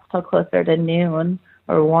intense till closer to noon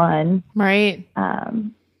or 1. Right.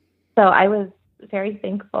 So I was very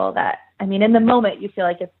thankful that, I mean, in the moment you feel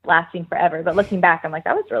like it's lasting forever, but looking back, I'm like,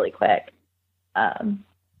 that was really quick. That's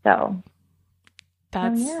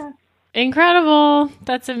incredible.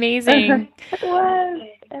 That's amazing.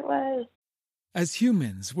 It was. As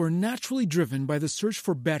humans, we're naturally driven by the search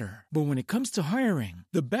for better. But when it comes to hiring,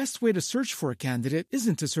 the best way to search for a candidate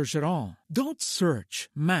isn't to search at all. Don't search,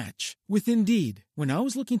 match with Indeed. When I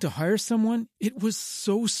was looking to hire someone, it was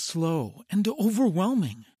so slow and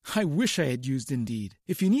overwhelming. I wish I had used Indeed.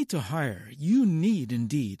 If you need to hire, you need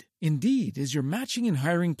Indeed. Indeed is your matching and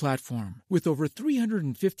hiring platform with over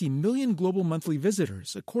 350 million global monthly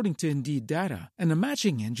visitors, according to Indeed data, and a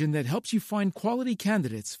matching engine that helps you find quality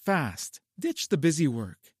candidates fast. Ditch the busy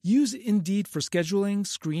work. Use Indeed for scheduling,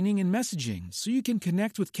 screening, and messaging so you can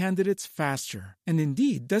connect with candidates faster. And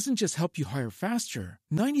Indeed doesn't just help you hire faster.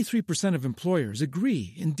 93% of employers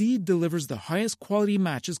agree Indeed delivers the highest quality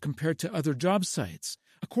matches compared to other job sites,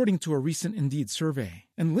 according to a recent Indeed survey.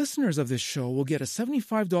 And listeners of this show will get a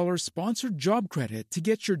 $75 sponsored job credit to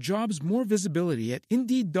get your jobs more visibility at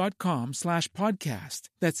Indeed.com/podcast.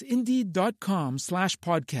 That's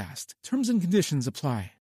Indeed.com/podcast. Terms and conditions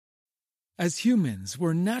apply. As humans,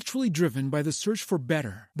 we're naturally driven by the search for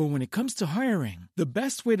better. But when it comes to hiring, the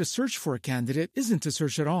best way to search for a candidate isn't to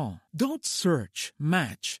search at all. Don't search,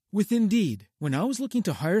 match with Indeed. When I was looking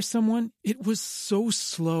to hire someone, it was so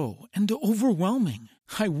slow and overwhelming.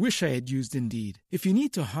 I wish I had used Indeed. If you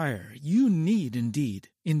need to hire, you need Indeed.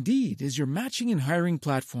 Indeed is your matching and hiring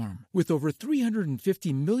platform with over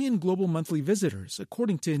 350 million global monthly visitors,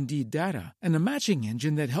 according to Indeed data, and a matching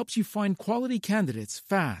engine that helps you find quality candidates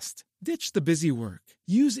fast. Ditch the busy work.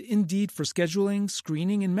 Use Indeed for scheduling,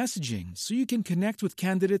 screening, and messaging so you can connect with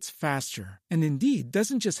candidates faster. And Indeed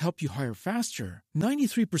doesn't just help you hire faster.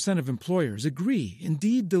 93% of employers agree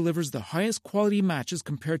Indeed delivers the highest quality matches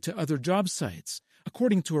compared to other job sites,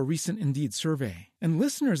 according to a recent Indeed survey. And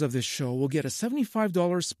listeners of this show will get a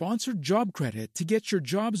 $75 sponsored job credit to get your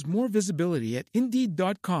jobs more visibility at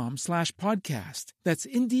Indeed.com/podcast. That's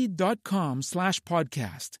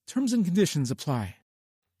Indeed.com/podcast. Terms and conditions apply.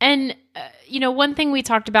 And, one thing we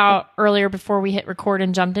talked about earlier before we hit record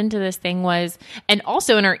and jumped into this thing was, and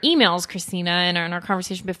also in our emails, Christina, and in our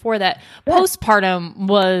conversation before that, postpartum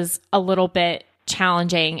was a little bit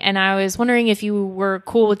challenging. And I was wondering if you were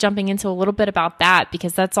cool with jumping into a little bit about that,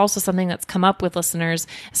 because that's also something that's come up with listeners,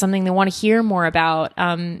 something they want to hear more about.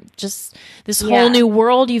 Just this whole new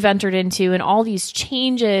world you've entered into and all these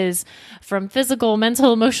changes from physical,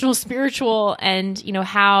 mental, emotional, spiritual, and,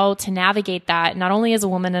 how to navigate that, not only as a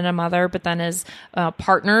woman and a mother, but then as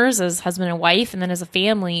partners, as husband and wife, and then as a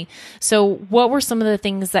family. So what were some of the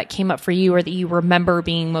things that came up for you or that you remember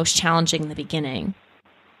being most challenging in the beginning?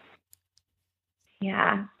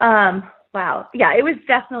 Yeah. Wow. Yeah, it was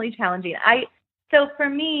definitely challenging. So for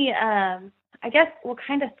me, I guess we'll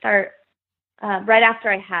kind of start right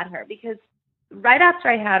after I had her, because right after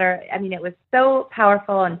I had her, I mean, it was so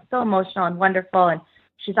powerful and so emotional and wonderful, and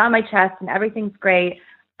she's on my chest and everything's great.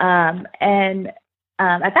 At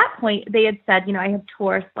that point, they had said, I had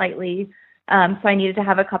tore slightly, so I needed to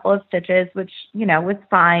have a couple of stitches, which, was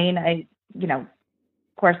fine. Of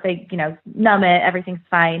course, they, numb it, everything's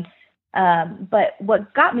fine. But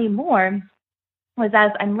what got me more was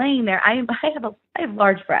as I'm laying there, I have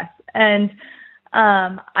large breasts, and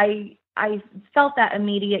I felt that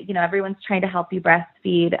immediate, everyone's trying to help you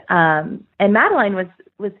breastfeed. And Madeline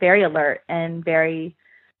was very alert and very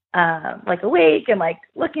awake and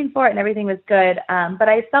looking for it, and everything was good. But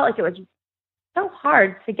I felt like it was so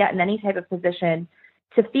hard to get in any type of position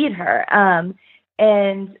to feed her.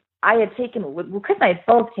 And I had taken, Chris and I had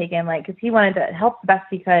both taken, because he wanted to help the best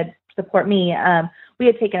he could support me. We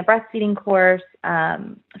had taken a breastfeeding course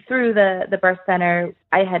through the birth center.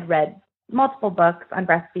 I had read multiple books on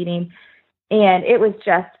breastfeeding, and it was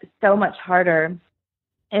just so much harder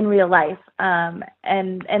in real life. And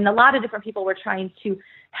a lot of different people were trying to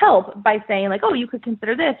help by saying oh, you could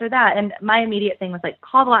consider this or that. And my immediate thing was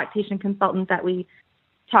call the lactation consultant that we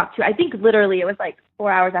talked to. I think literally it was 4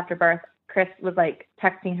 hours after birth. Chris was like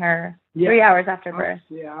texting her Yeah. 3 hours after birth.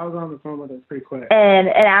 I was on the phone with her pretty quick. And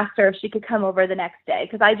asked her if she could come over the next day,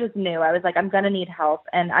 because I just knew. I was like, I'm going to need help.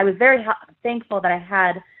 And I was very thankful that I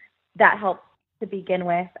had that help to begin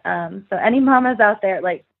with. So any mamas out there,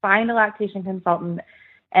 like, find a lactation consultant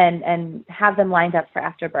and have them lined up for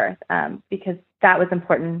after birth, because that was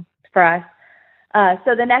important for us.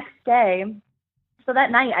 So the next day, so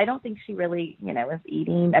that night, I don't think she really, was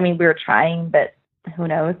eating. I mean, we were trying, but who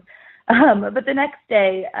knows? But the next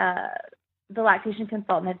day, the lactation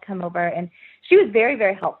consultant had come over, and she was very,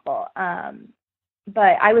 very helpful.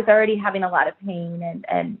 But I was already having a lot of pain,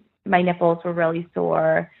 and my nipples were really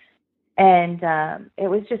sore. And it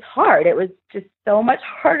was just hard. It was just so much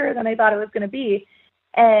harder than I thought it was going to be.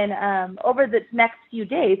 And over the next few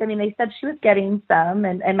days, I mean, they said she was getting some,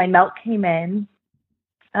 and my milk came in.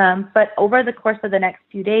 But over the course of the next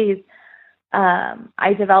few days,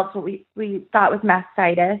 I developed what we thought was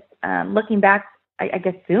mastitis. Looking back, I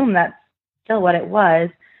assume that's still what it was.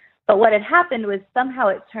 But what had happened was somehow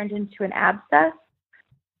it turned into an abscess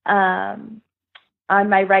on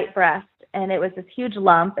my right breast, and it was this huge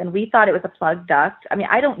lump, and we thought it was a plugged duct. I mean,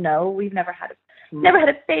 I don't know. We've never had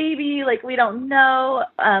a baby. Like, we don't know.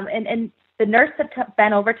 And the nurse had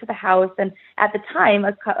been over to the house, and at the time,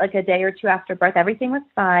 like a day or two after birth, everything was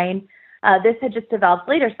fine. This had just developed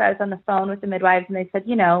later, so I was on the phone with the midwives, and they said,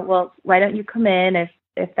 well, why don't you come in if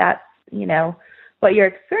that's, what you're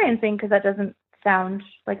experiencing, because that doesn't sound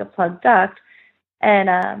like a plugged duct.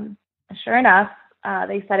 And sure enough,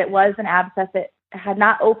 they said it was an abscess. It had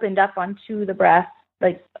not opened up onto the breast,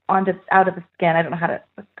 like out of the skin. I don't know how to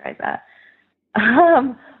describe that.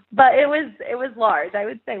 But it was large. I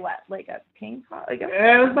would say like a ping pong. It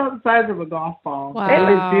was about the size of a golf ball. Wow. I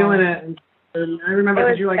was feeling it, and I remember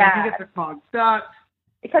that you were like, bad. I think it's a clogged duct.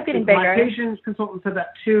 It kept getting the bigger. lactation consultant said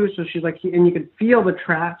that too. So she's like, and you could feel the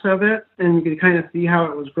tracks of it, and you could kind of see how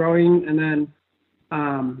it was growing. And then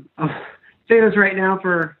I'll say this right now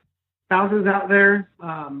for spouses out there.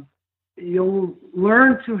 You'll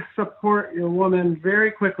learn to support your woman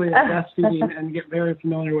very quickly at breastfeeding and get very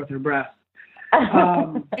familiar with her breast.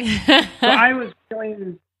 So I was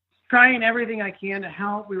trying everything I can to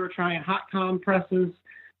help. We were trying hot compresses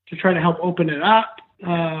to try to help open it up.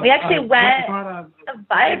 We actually went a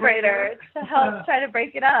vibrator to help try to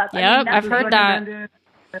break it up. Yep, I've heard that.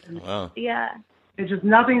 Wow. Yeah. It just,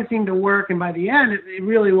 nothing seemed to work, and by the end, it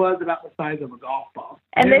really was about the size of a golf ball.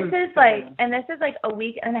 And this is like a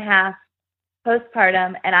week and a half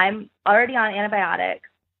postpartum, and I'm already on antibiotics.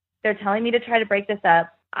 They're telling me to try to break this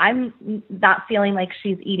up. I'm not feeling like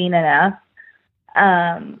she's eating enough.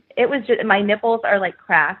 It was just, my nipples are like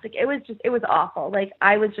cracked. Like, it was awful. Like,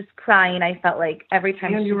 I was just crying. I felt like every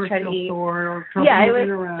time she tried to eat. Sore, yeah, it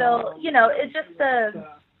was still, it's just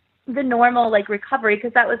the normal like recovery,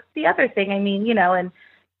 because that was the other thing. I mean, and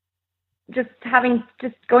just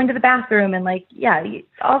going to the bathroom and like,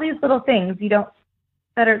 all these little things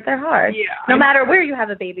they're hard. Yeah. No matter where you have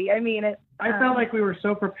a baby. I mean, I felt like we were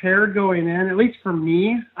so prepared going in. At least for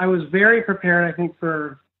me, I was very prepared, I think,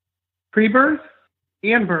 for pre-birth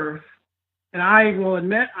and birth. And I will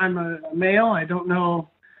admit, I'm a male. I don't know.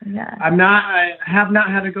 Yeah. I have not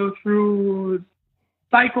had to go through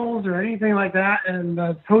cycles or anything like that. And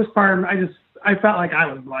postpartum, I felt like I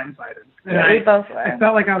was blindsided. Yeah, we both were. I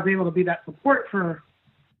felt like I was able to be that support for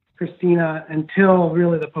Christina until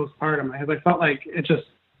really the postpartum, because I felt like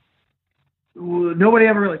nobody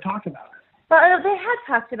ever really talked about it. Well, they had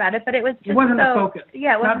talked about it, but it was just it wasn't the focus.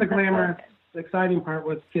 Yeah, it wasn't not the glamorous, exciting part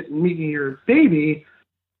was meeting your baby.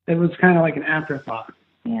 It was kind of like an afterthought.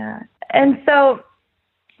 Yeah, and so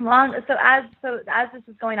as this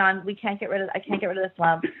is going on, I can't get rid of this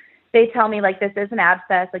lump. They tell me like, this is an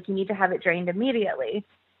abscess, like you need to have it drained immediately.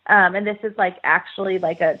 And this is like actually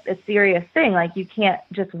like a serious thing. Like, you can't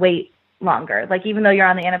just wait longer. Like, even though you're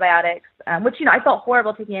on the antibiotics, which, I felt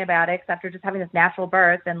horrible taking antibiotics after just having this natural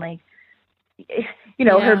birth and like,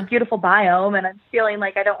 her beautiful biome, and I'm feeling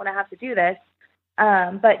like I don't want to have to do this.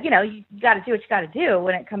 But you got to do what you got to do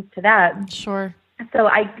when it comes to that. Sure. So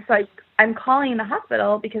I'm calling the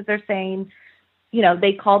hospital because they're saying,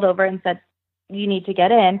 they called over and said, you need to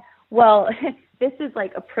get in. Well, this is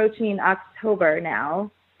like approaching October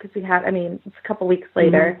now, because it's a couple weeks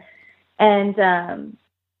later. Mm-hmm. And,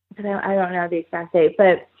 but I don't know the exact date,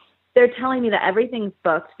 but they're telling me that everything's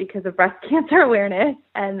booked because of breast cancer awareness,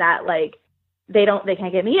 and that like, they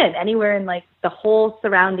can't get me in anywhere in like the whole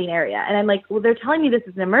surrounding area. And I'm like, well, they're telling me this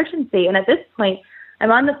is an emergency. And at this point, I'm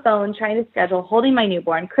on the phone trying to schedule, holding my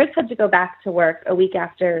newborn. Chris had to go back to work a week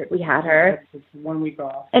after we had her. It's 1 week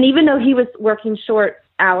off. And even though he was working short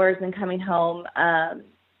hours and coming home,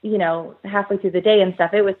 halfway through the day and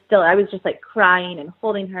stuff, it was still, I was just like crying and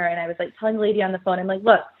holding her. And I was like telling the lady on the phone, I'm like,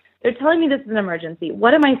 look, they're telling me this is an emergency.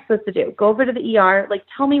 What am I supposed to do? Go over to the ER. Like,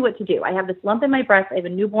 tell me what to do. I have this lump in my breast. I have a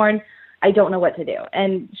newborn. I don't know what to do.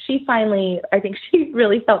 And she finally, I think she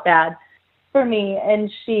really felt bad for me.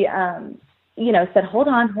 And she, said, hold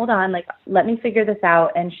on, like, let me figure this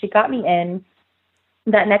out. And she got me in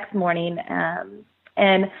that next morning.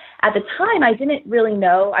 And at the time, I didn't really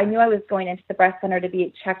know. I knew I was going into the breast center to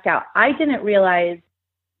be checked out. I didn't realize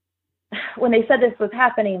when they said this was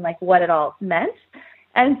happening, like, what it all meant.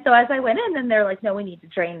 And so as I went in, then they're like, no, we need to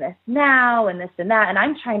drain this now and this and that. And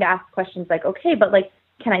I'm trying to ask questions like, okay, but like,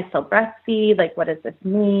 can I still breastfeed? Like, what does this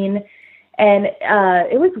mean? And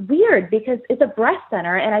it was weird because it's a breast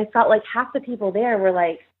center. And I felt like half the people there were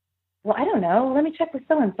like, well, I don't know. Let me check with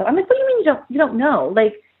so-and-so. I'm like, what do you mean you don't know?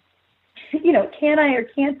 Like, can I or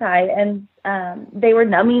can't I? And they were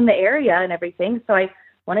numbing the area and everything. So I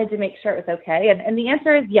wanted to make sure it was okay. And the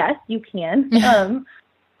answer is yes, you can.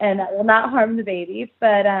 And that will not harm the baby.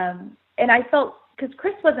 But, and I felt, because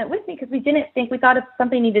Chris wasn't with me, because we thought if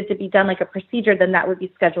something needed to be done, like a procedure, then that would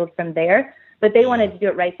be scheduled from there. But they wanted to do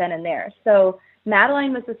it right then and there. So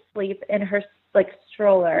Madeline was asleep in her, like,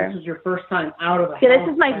 stroller. This is your first time out of the house. Yeah,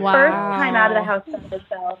 this is my first time out of the house by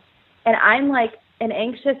myself. And I'm like an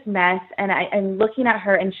anxious mess. And I'm looking at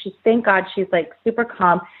her, and thank God she's like super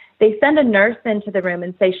calm. They send a nurse into the room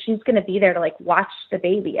and say she's going to be there to like watch the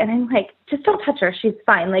baby. And I'm like, just don't touch her. She's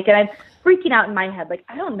fine. Like, and I'm freaking out in my head. Like,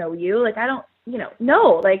 I don't know you. Like, I don't,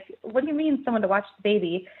 no, like, what do you mean someone to watch the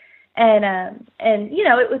baby? And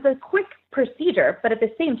it was a quick procedure, but at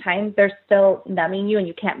the same time, they're still numbing you and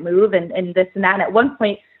you can't move and this and that. And at one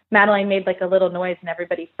point, Madeline made like a little noise and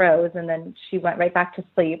everybody froze, and then she went right back to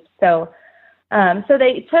sleep. So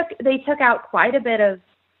they took out quite a bit of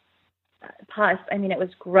pus. I mean, it was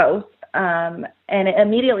gross. And it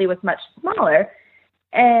immediately was much smaller.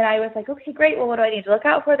 And I was like, okay, great. Well, what do I need to look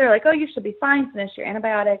out for? They're like, oh, you should be fine. Finish your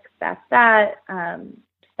antibiotics. That's that.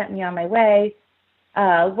 Sent me on my way.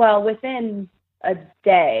 Well, within a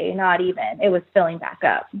day, not even, it was filling back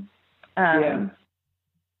up. And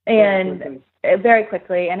very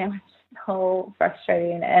quickly. And it was so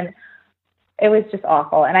frustrating. And it was just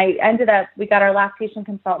awful. And we got our lactation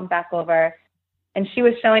consultant back over, and she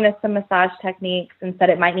was showing us some massage techniques and said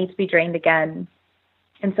it might need to be drained again.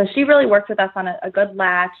 And so she really worked with us on a good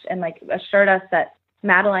latch and like assured us that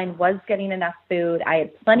Madeline was getting enough food. I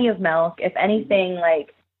had plenty of milk. If anything,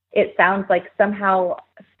 like, it sounds like somehow,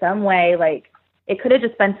 some way, like it could have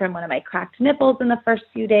just been from one of my cracked nipples in the first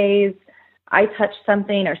few days. I touched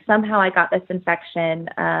something or somehow I got this infection.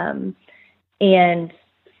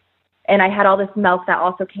 And I had all this milk that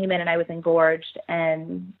also came in, and I was engorged.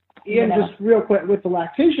 And just real quick, with the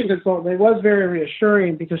lactation consultant, it was very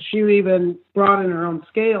reassuring because she even brought in her own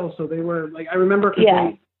scale. So they were like, I remember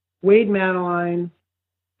they weighed Madeline,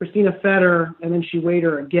 Christina fed her, and then she weighed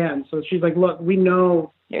her again. So she's like, look, we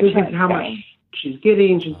know this is how much she's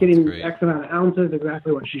getting. She's getting X amount of ounces,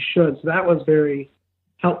 exactly what she should. So that was very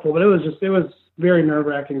helpful. But it was very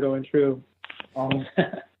nerve-wracking going through all of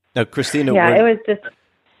that. Now, Christina, it was just...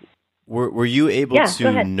 Were you able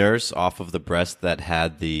to nurse off of the breast that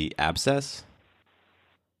had the abscess?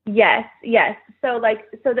 Yes. So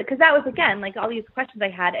because that was, again, like all these questions I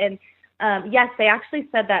had. And yes, they actually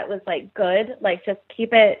said that was like good. Like, just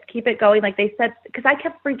keep it going. Like they said, because I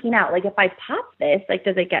kept freaking out. Like, if I pop this, like,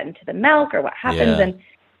 does it get into the milk or what happens? Yeah. And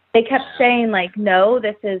they kept saying like, no,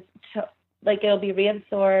 this is like, it'll be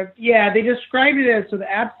reabsorbed. Yeah, they described it as, so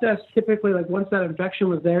the abscess typically, like, once that infection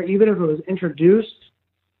was there, even if it was introduced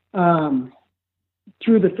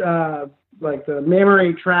through the like the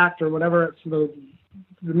mammary tract or whatever, it's the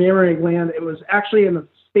mammary gland, it was actually in the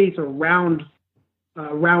space around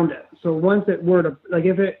it. So once it were to, like,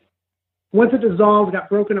 once it dissolved, got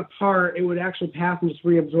broken apart, it would actually pass and just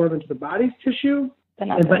reabsorb into the body's tissue, but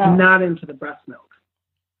not into the breast milk.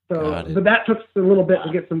 So, but that took a little bit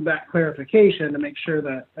to get some back clarification to make sure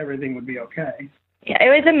that everything would be okay. Yeah, it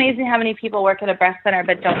was amazing how many people work at a breast center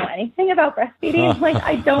but don't know anything about breastfeeding. Like,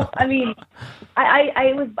 I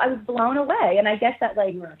was blown away. And I guess that,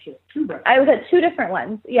 like, I was at two different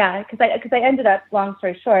ones. Yeah, because I ended up, long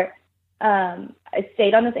story short, I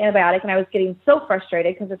stayed on this antibiotic, and I was getting so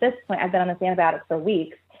frustrated because at this point I've been on this antibiotic for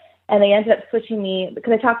weeks. And they ended up switching me,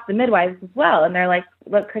 because I talked to the midwives as well. And they're like,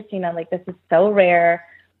 look, Christina, like, this is so rare.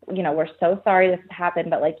 We're so sorry this has happened,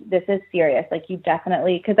 but like, this is serious. Like, you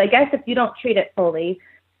definitely, because I guess if you don't treat it fully,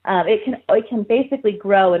 it can basically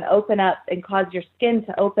grow and open up and cause your skin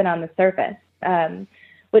to open on the surface,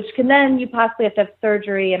 which can then you possibly have to have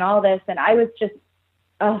surgery and all this. And I was just,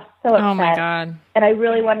 so upset. Oh my God. And I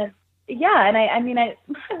really wanted, yeah. And I mean, I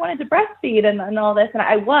wanted to breastfeed and all this, and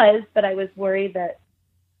but I was worried that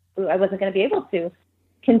I wasn't going to be able to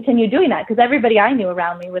continue doing that because everybody I knew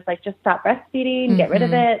around me was like, just stop breastfeeding, get rid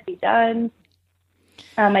of it, be done.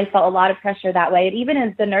 I felt a lot of pressure that way. And even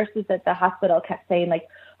as the nurses at the hospital kept saying like,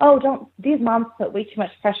 oh, these moms put way too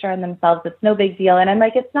much pressure on themselves. It's no big deal. And I'm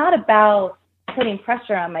like, it's not about putting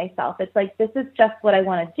pressure on myself. It's like, this is just what I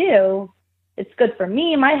want to do. It's good for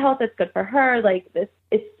me, my health, it's good for her. Like this,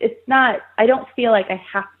 it's not, I don't feel like I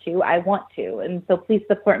have to, I want to. And so please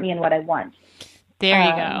support me in what I want. There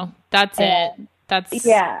you go. That's it. That's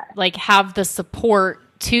like have the support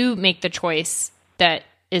to make the choice that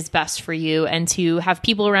is best for you and to have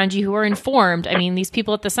people around you who are informed. I mean, these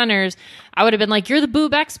people at the centers, I would have been like, you're the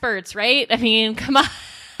boob experts, right? I mean, come on.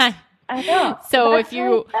 I know. So if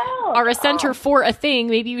you are a center for a thing,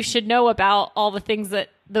 maybe you should know about all the things that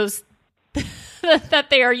those that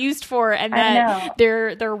they are used for and that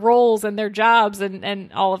their roles and their jobs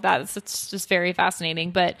and all of that. It's just very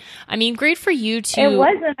fascinating. But I mean, great for you to. It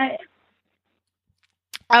wasn't.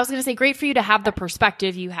 I was going to say, great for you to have the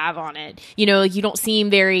perspective you have on it. You know, you don't seem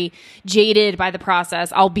very jaded by the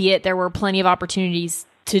process, albeit there were plenty of opportunities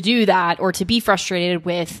to do that or to be frustrated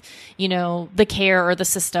with, you know, the care or the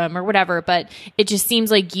system or whatever. But it just seems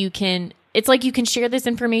like it's like you can share this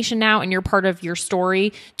information now and you're part of your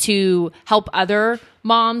story to help other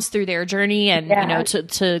moms through their journey and, you know,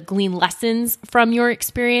 to glean lessons from your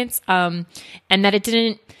experience. And that it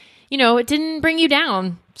didn't bring you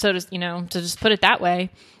down. So to just put it that way.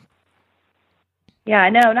 Yeah,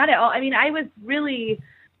 no, not at all. I mean, I was really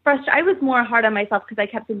frustrated. I was more hard on myself because I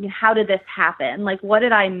kept thinking, how did this happen? Like, what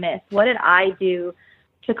did I miss? What did I do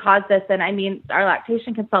to cause this? And I mean, our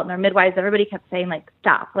lactation consultant, our midwives, everybody kept saying like,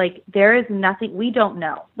 stop, like there is nothing, we don't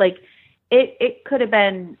know. Like it could have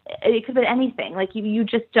been anything. Like you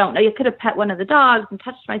just don't know. You could have pet one of the dogs and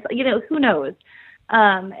touched myself, you know, who knows?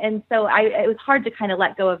 And so it was hard to kind of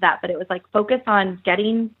let go of that, but it was like, focus on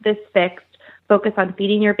getting this fixed, focus on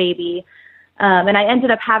feeding your baby. And I ended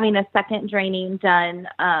up having a second draining done,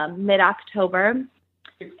 mid-October,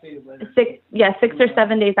 6 or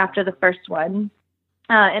 7 days after the first one.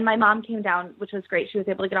 And my mom came down, which was great. She was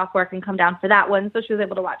able to get off work and come down for that one. So she was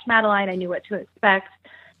able to watch Madeline. I knew what to expect,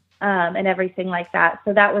 and everything like that.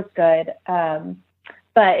 So that was good.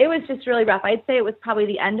 But it was just really rough. I'd say it was probably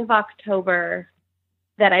the end of October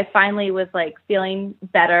that I finally was like feeling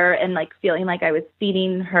better and like feeling like I was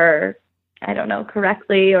feeding her, I don't know,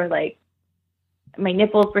 correctly, or like my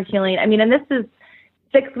nipples were healing. I mean, and this is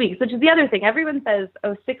 6 weeks, which is the other thing. Everyone says,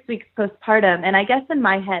 6 weeks postpartum. And I guess in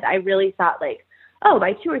my head, I really thought like,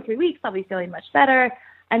 by 2 or 3 weeks, I'll be feeling much better.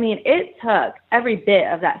 I mean, it took every bit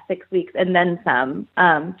of that 6 weeks and then some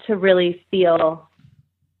to really feel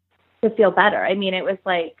better. I mean, it was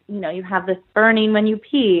like, you know, you have this burning when you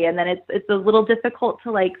pee, and then it's a little difficult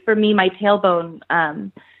to, like, for me, my tailbone,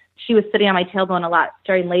 she was sitting on my tailbone a lot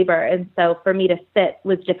during labor. And so for me to sit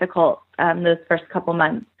was difficult those first couple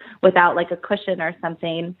months without like a cushion or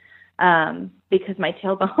something, because my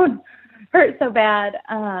tailbone hurt so bad.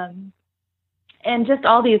 And just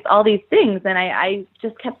all these things. And I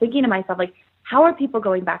just kept thinking to myself, like, how are people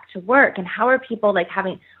going back to work? And how are people like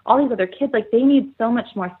having all these other kids? Like, they need so much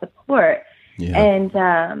more support. Yeah.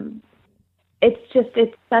 And it's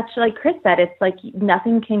such, like Chris said, it's like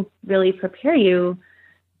nothing can really prepare you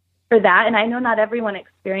for that. And I know not everyone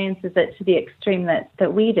experiences it to the extreme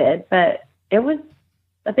that we did, but it was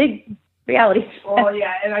a big reality. Well,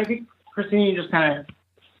 yeah. And I think, Christine, you just kind of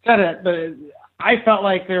said it, but I felt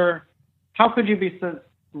like how could you be so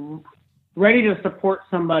ready to support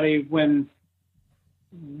somebody when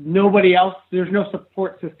nobody else, there's no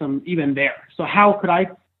support system even there? So how could I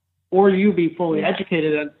or you be fully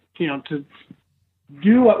educated at, you know, to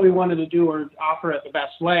do what we wanted to do or offer it the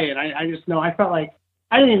best way? And I just know, I felt like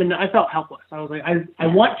I felt helpless. I was like, I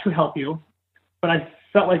want to help you, but I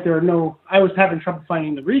felt like I was having trouble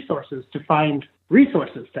finding the resources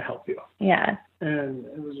to help you. Yeah. And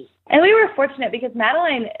it was just. And we were fortunate because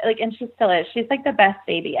Madeline, like, and she still is, she's like the best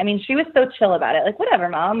baby. I mean, she was so chill about it. Like, whatever,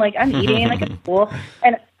 Mom, like, I'm eating, like, it's cool.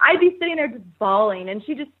 And I'd be sitting there just bawling, and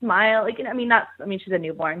she just smile. Like, she's a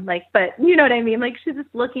newborn, like, but you know what I mean? Like, she's just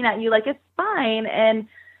looking at you like, it's fine. And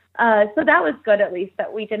so that was good, at least,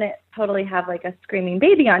 that we didn't totally have like a screaming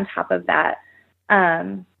baby on top of that.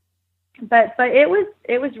 But it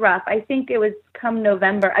was rough. I think it was come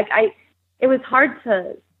November. It was hard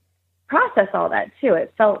to process all that too.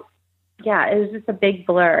 It felt, it was just a big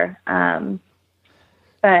blur.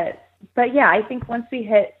 But yeah, I think once we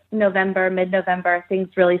hit mid-November, things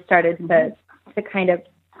really started to kind of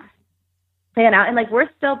plan out. And like, we're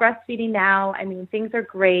still breastfeeding now. I mean, things are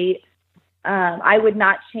great. I would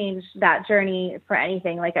not change that journey for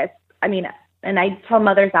anything. Like I mean, and I tell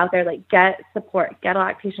mothers out there, like, get support, get a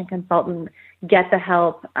lactation consultant, get the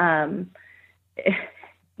help.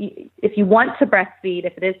 If you want to breastfeed,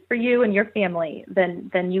 if it is for you and your family,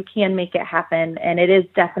 then you can make it happen. And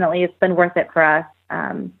it's been worth it for us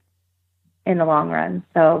in the long run.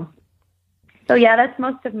 So yeah, that's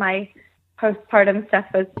most of my postpartum stuff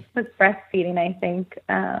was breastfeeding, I think.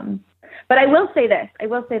 But I will say this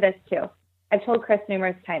too. I've told Chris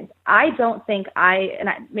numerous times, I don't think I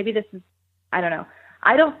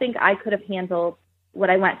could have handled what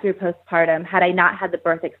I went through postpartum had I not had the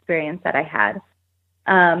birth experience that I had.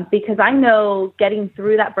 Because I know getting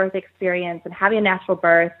through that birth experience and having a natural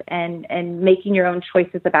birth and making your own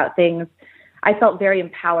choices about things, I felt very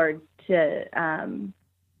empowered to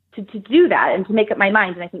do that and to make up my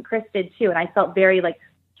mind. And I think Chris did too. And I felt very like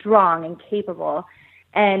strong and capable.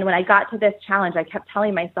 And when I got to this challenge, I kept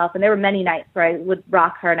telling myself, and there were many nights where I would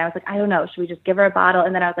rock her and I was like, I don't know, should we just give her a bottle?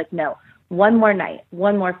 And then I was like, no, one more night,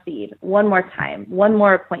 one more feed, one more time, one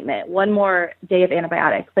more appointment, one more day of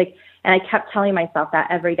antibiotics. And I kept telling myself that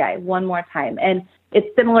every day, one more time. And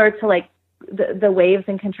it's similar to like the waves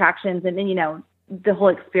and contractions and then, the whole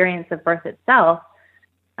experience of birth itself.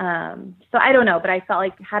 So I don't know, but I felt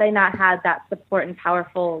like had I not had that support and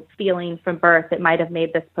powerful feeling from birth, it might have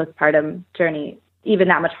made this postpartum journey even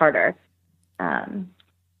that much harder.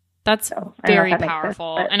 That's very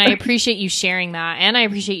powerful. And I appreciate you sharing that. And I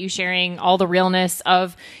appreciate you sharing all the realness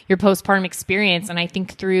of your postpartum experience. And I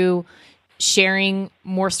think through sharing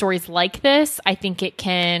more stories like this, I think it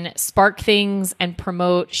can spark things and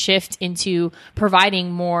shift into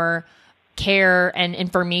providing more care and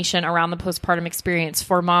information around the postpartum experience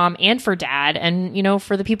for mom and for dad. And,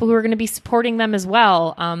 for the people who are going to be supporting them as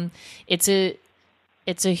well. It's a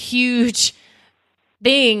huge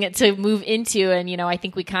thing to move into. And, I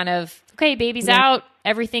think we kind of, baby's out,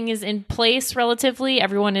 everything is in place relatively.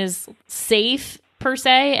 Everyone is safe per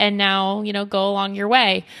se. And now, go along your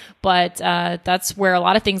way. But that's where a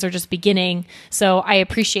lot of things are just beginning. So I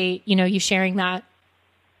appreciate, you sharing that.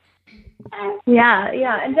 Yeah.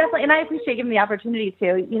 And definitely. And I appreciate giving the opportunity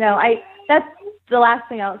to, that's the last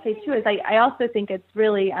thing I'll say too, is I also think it's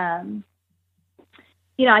really, I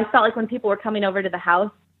felt like when people were coming over to the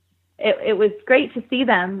house, it was great to see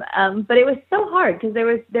them. But it was so hard because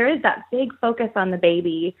there is that big focus on the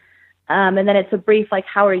baby. And then it's a brief, like,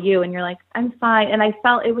 how are you? And you're like, I'm fine. And I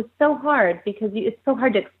felt it was so hard because it's so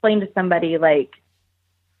hard to explain to somebody, like,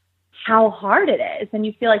 how hard it is. And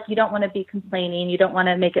you feel like you don't want to be complaining. You don't want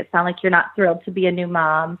to make it sound like you're not thrilled to be a new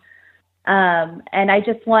mom. And I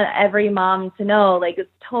just want every mom to know, like, it's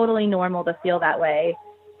totally normal to feel that way.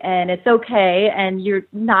 And it's okay. And you're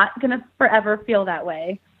not going to forever feel that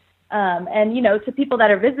way. And, to people that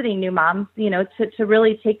are visiting new moms, to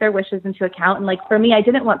really take their wishes into account. And like, for me, I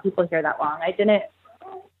didn't want people here that long. I didn't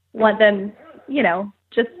want them,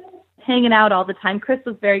 just hanging out all the time. Chris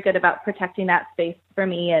was very good about protecting that space for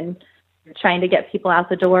me and trying to get people out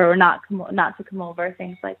the door or not to come over,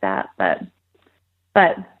 things like that.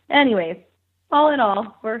 But anyways, all in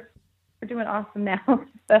all, we're doing awesome now.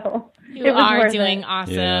 So you are doing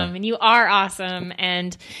awesome, and you are awesome.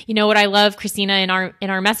 And what I love, Christina, in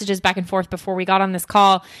our messages back and forth before we got on this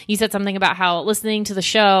call, you said something about how listening to the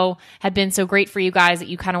show had been so great for you guys that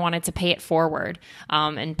you kind of wanted to pay it forward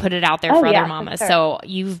and put it out there for other mamas. For sure. So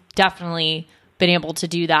you've definitely been able to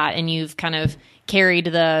do that, and you've kind of carried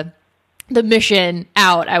the mission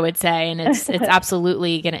out, I would say. And it's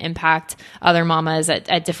absolutely going to impact other mamas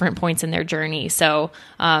at different points in their journey. So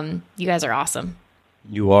you guys are awesome.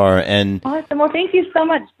 You are. And awesome. Well, thank you so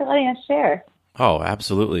much for letting us share. Oh,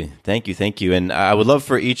 absolutely. Thank you. And I would love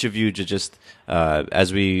for each of you to just,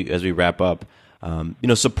 as we wrap up,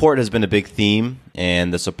 support has been a big theme,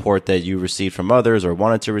 and the support that you received from others or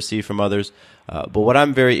wanted to receive from others. But what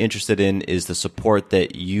I'm very interested in is the support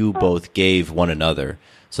that you both gave one another.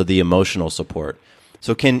 So the emotional support.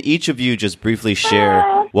 So can each of you just briefly share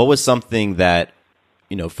what was something that,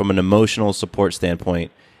 from an emotional support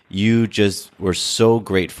standpoint, you just were so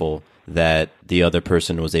grateful that the other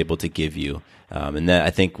person was able to give you? And that I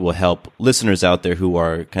think will help listeners out there who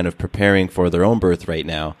are kind of preparing for their own birth right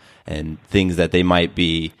now, and things that they might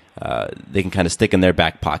be, they can kind of stick in their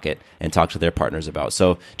back pocket and talk to their partners about.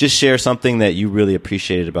 So just share something that you really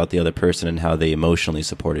appreciated about the other person and how they emotionally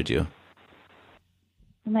supported you.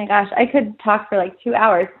 Oh my gosh, I could talk for like 2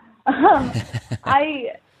 hours.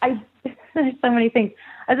 I there's so many things.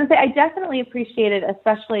 I was gonna say, I definitely appreciated,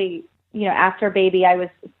 especially, after baby, I was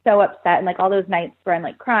so upset, and like all those nights where I'm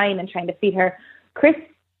like crying and trying to feed her. Chris,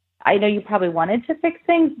 I know you probably wanted to fix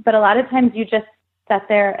things, but a lot of times you just sat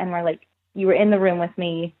there and were like, you were in the room with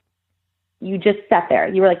me you just sat there.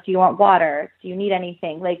 You were like, do you want water? Do you need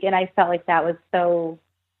anything? Like, and I felt like that was so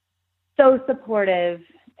supportive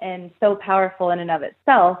and so powerful in and of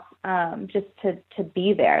itself, just to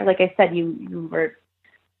be there. Like I said, you were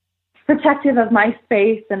protective of my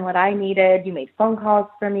space and what I needed. You made phone calls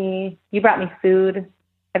for me. You brought me food.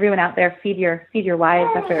 Everyone out there, feed your wives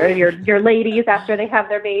after, or your ladies after they have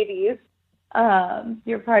their babies,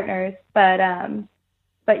 your partners.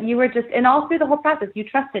 But you were just, and all through the whole process, you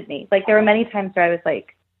trusted me. Like there were many times where I was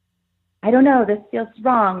like, I don't know, this feels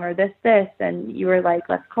wrong, or this, and you were like,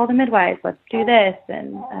 let's call the midwife, let's do this.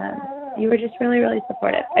 And you were just really, really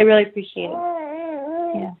supportive. I really appreciate it.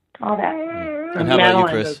 Yeah, all that. And how about you,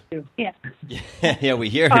 Chris? Yeah. Yeah, we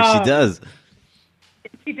hear her. She does.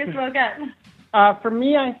 She just woke up. For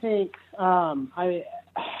me, I think I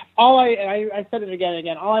said it again and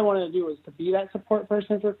again. All I wanted to do was to be that support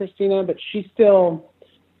person for Christina, but she still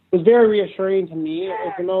was very reassuring to me. It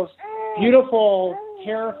was the most beautiful,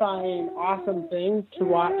 terrifying, awesome thing to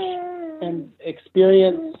watch and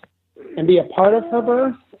experience and be a part of her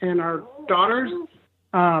birth and our daughters.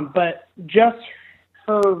 But just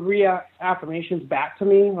her reaffirmations back to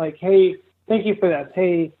me, like, hey, thank you for this.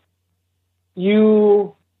 Hey,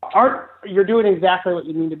 you're doing exactly what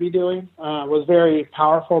you need to be doing, was very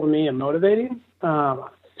powerful to me and motivating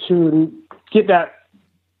to get that,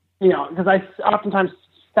 because I oftentimes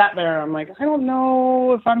sat there and I'm like, I don't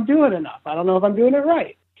know if I'm doing enough. I don't know if I'm doing it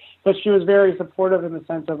right. But she was very supportive in the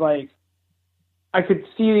sense of like, I could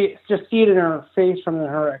see it in her face from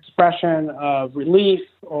her expression of relief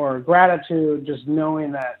or gratitude, just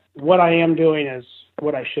knowing that what I am doing is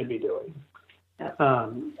what I should be doing.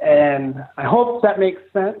 And I hope that makes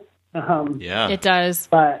sense. Yeah, it does.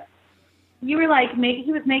 But you were like,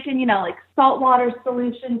 he was making, like saltwater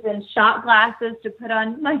solutions and shot glasses to put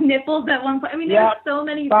on my nipples at one point. I mean, there were so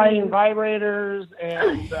many buying things. Vibrators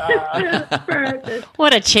and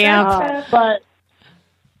what a champ. But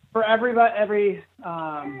for every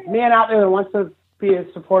man out there that wants to be as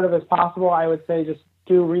supportive as possible, I would say just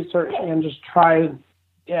do research and just try.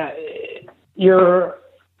 Yeah,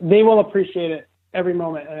 they will appreciate it every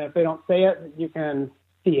moment, and if they don't say it, you can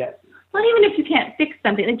see it. Well, even if you can't fix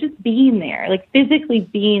something, like just being there, like physically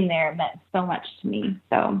being there meant so much to me.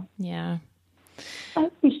 So yeah, I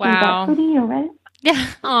appreciate wow. that. So do you, right? Yeah,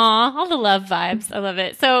 aw, all the love vibes. I love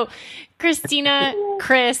it. So, Christina,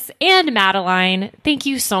 Chris, and Madeline, thank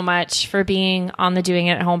you so much for being on the Doing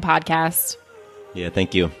It at Home podcast. Yeah,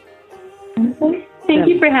 thank you. Thank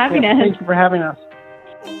you for having us. Thank you for having us.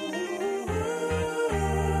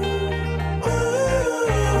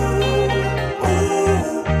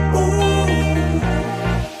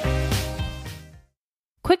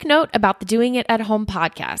 Quick note about the Doing It at Home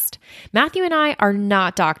podcast. Matthew and I are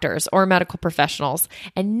not doctors or medical professionals,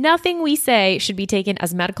 and nothing we say should be taken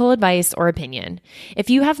as medical advice or opinion. If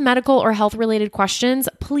you have medical or health-related questions,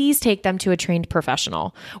 please take them to a trained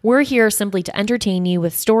professional. We're here simply to entertain you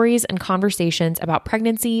with stories and conversations about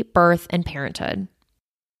pregnancy, birth, and parenthood.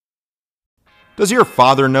 Does your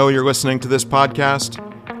father know you're listening to this podcast?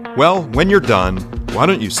 Well, when you're done, why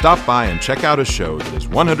don't you stop by and check out a show that is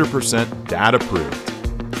 100% dad-approved.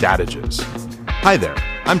 Dadages. Hi there,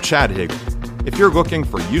 I'm Chad Hagel. If you're looking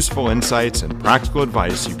for useful insights and practical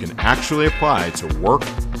advice you can actually apply to work,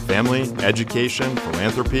 family, education,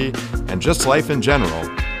 philanthropy, and just life in general,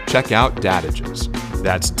 check out Dadages.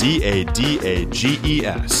 That's DADAGES,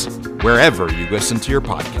 wherever you listen to your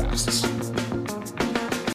podcasts.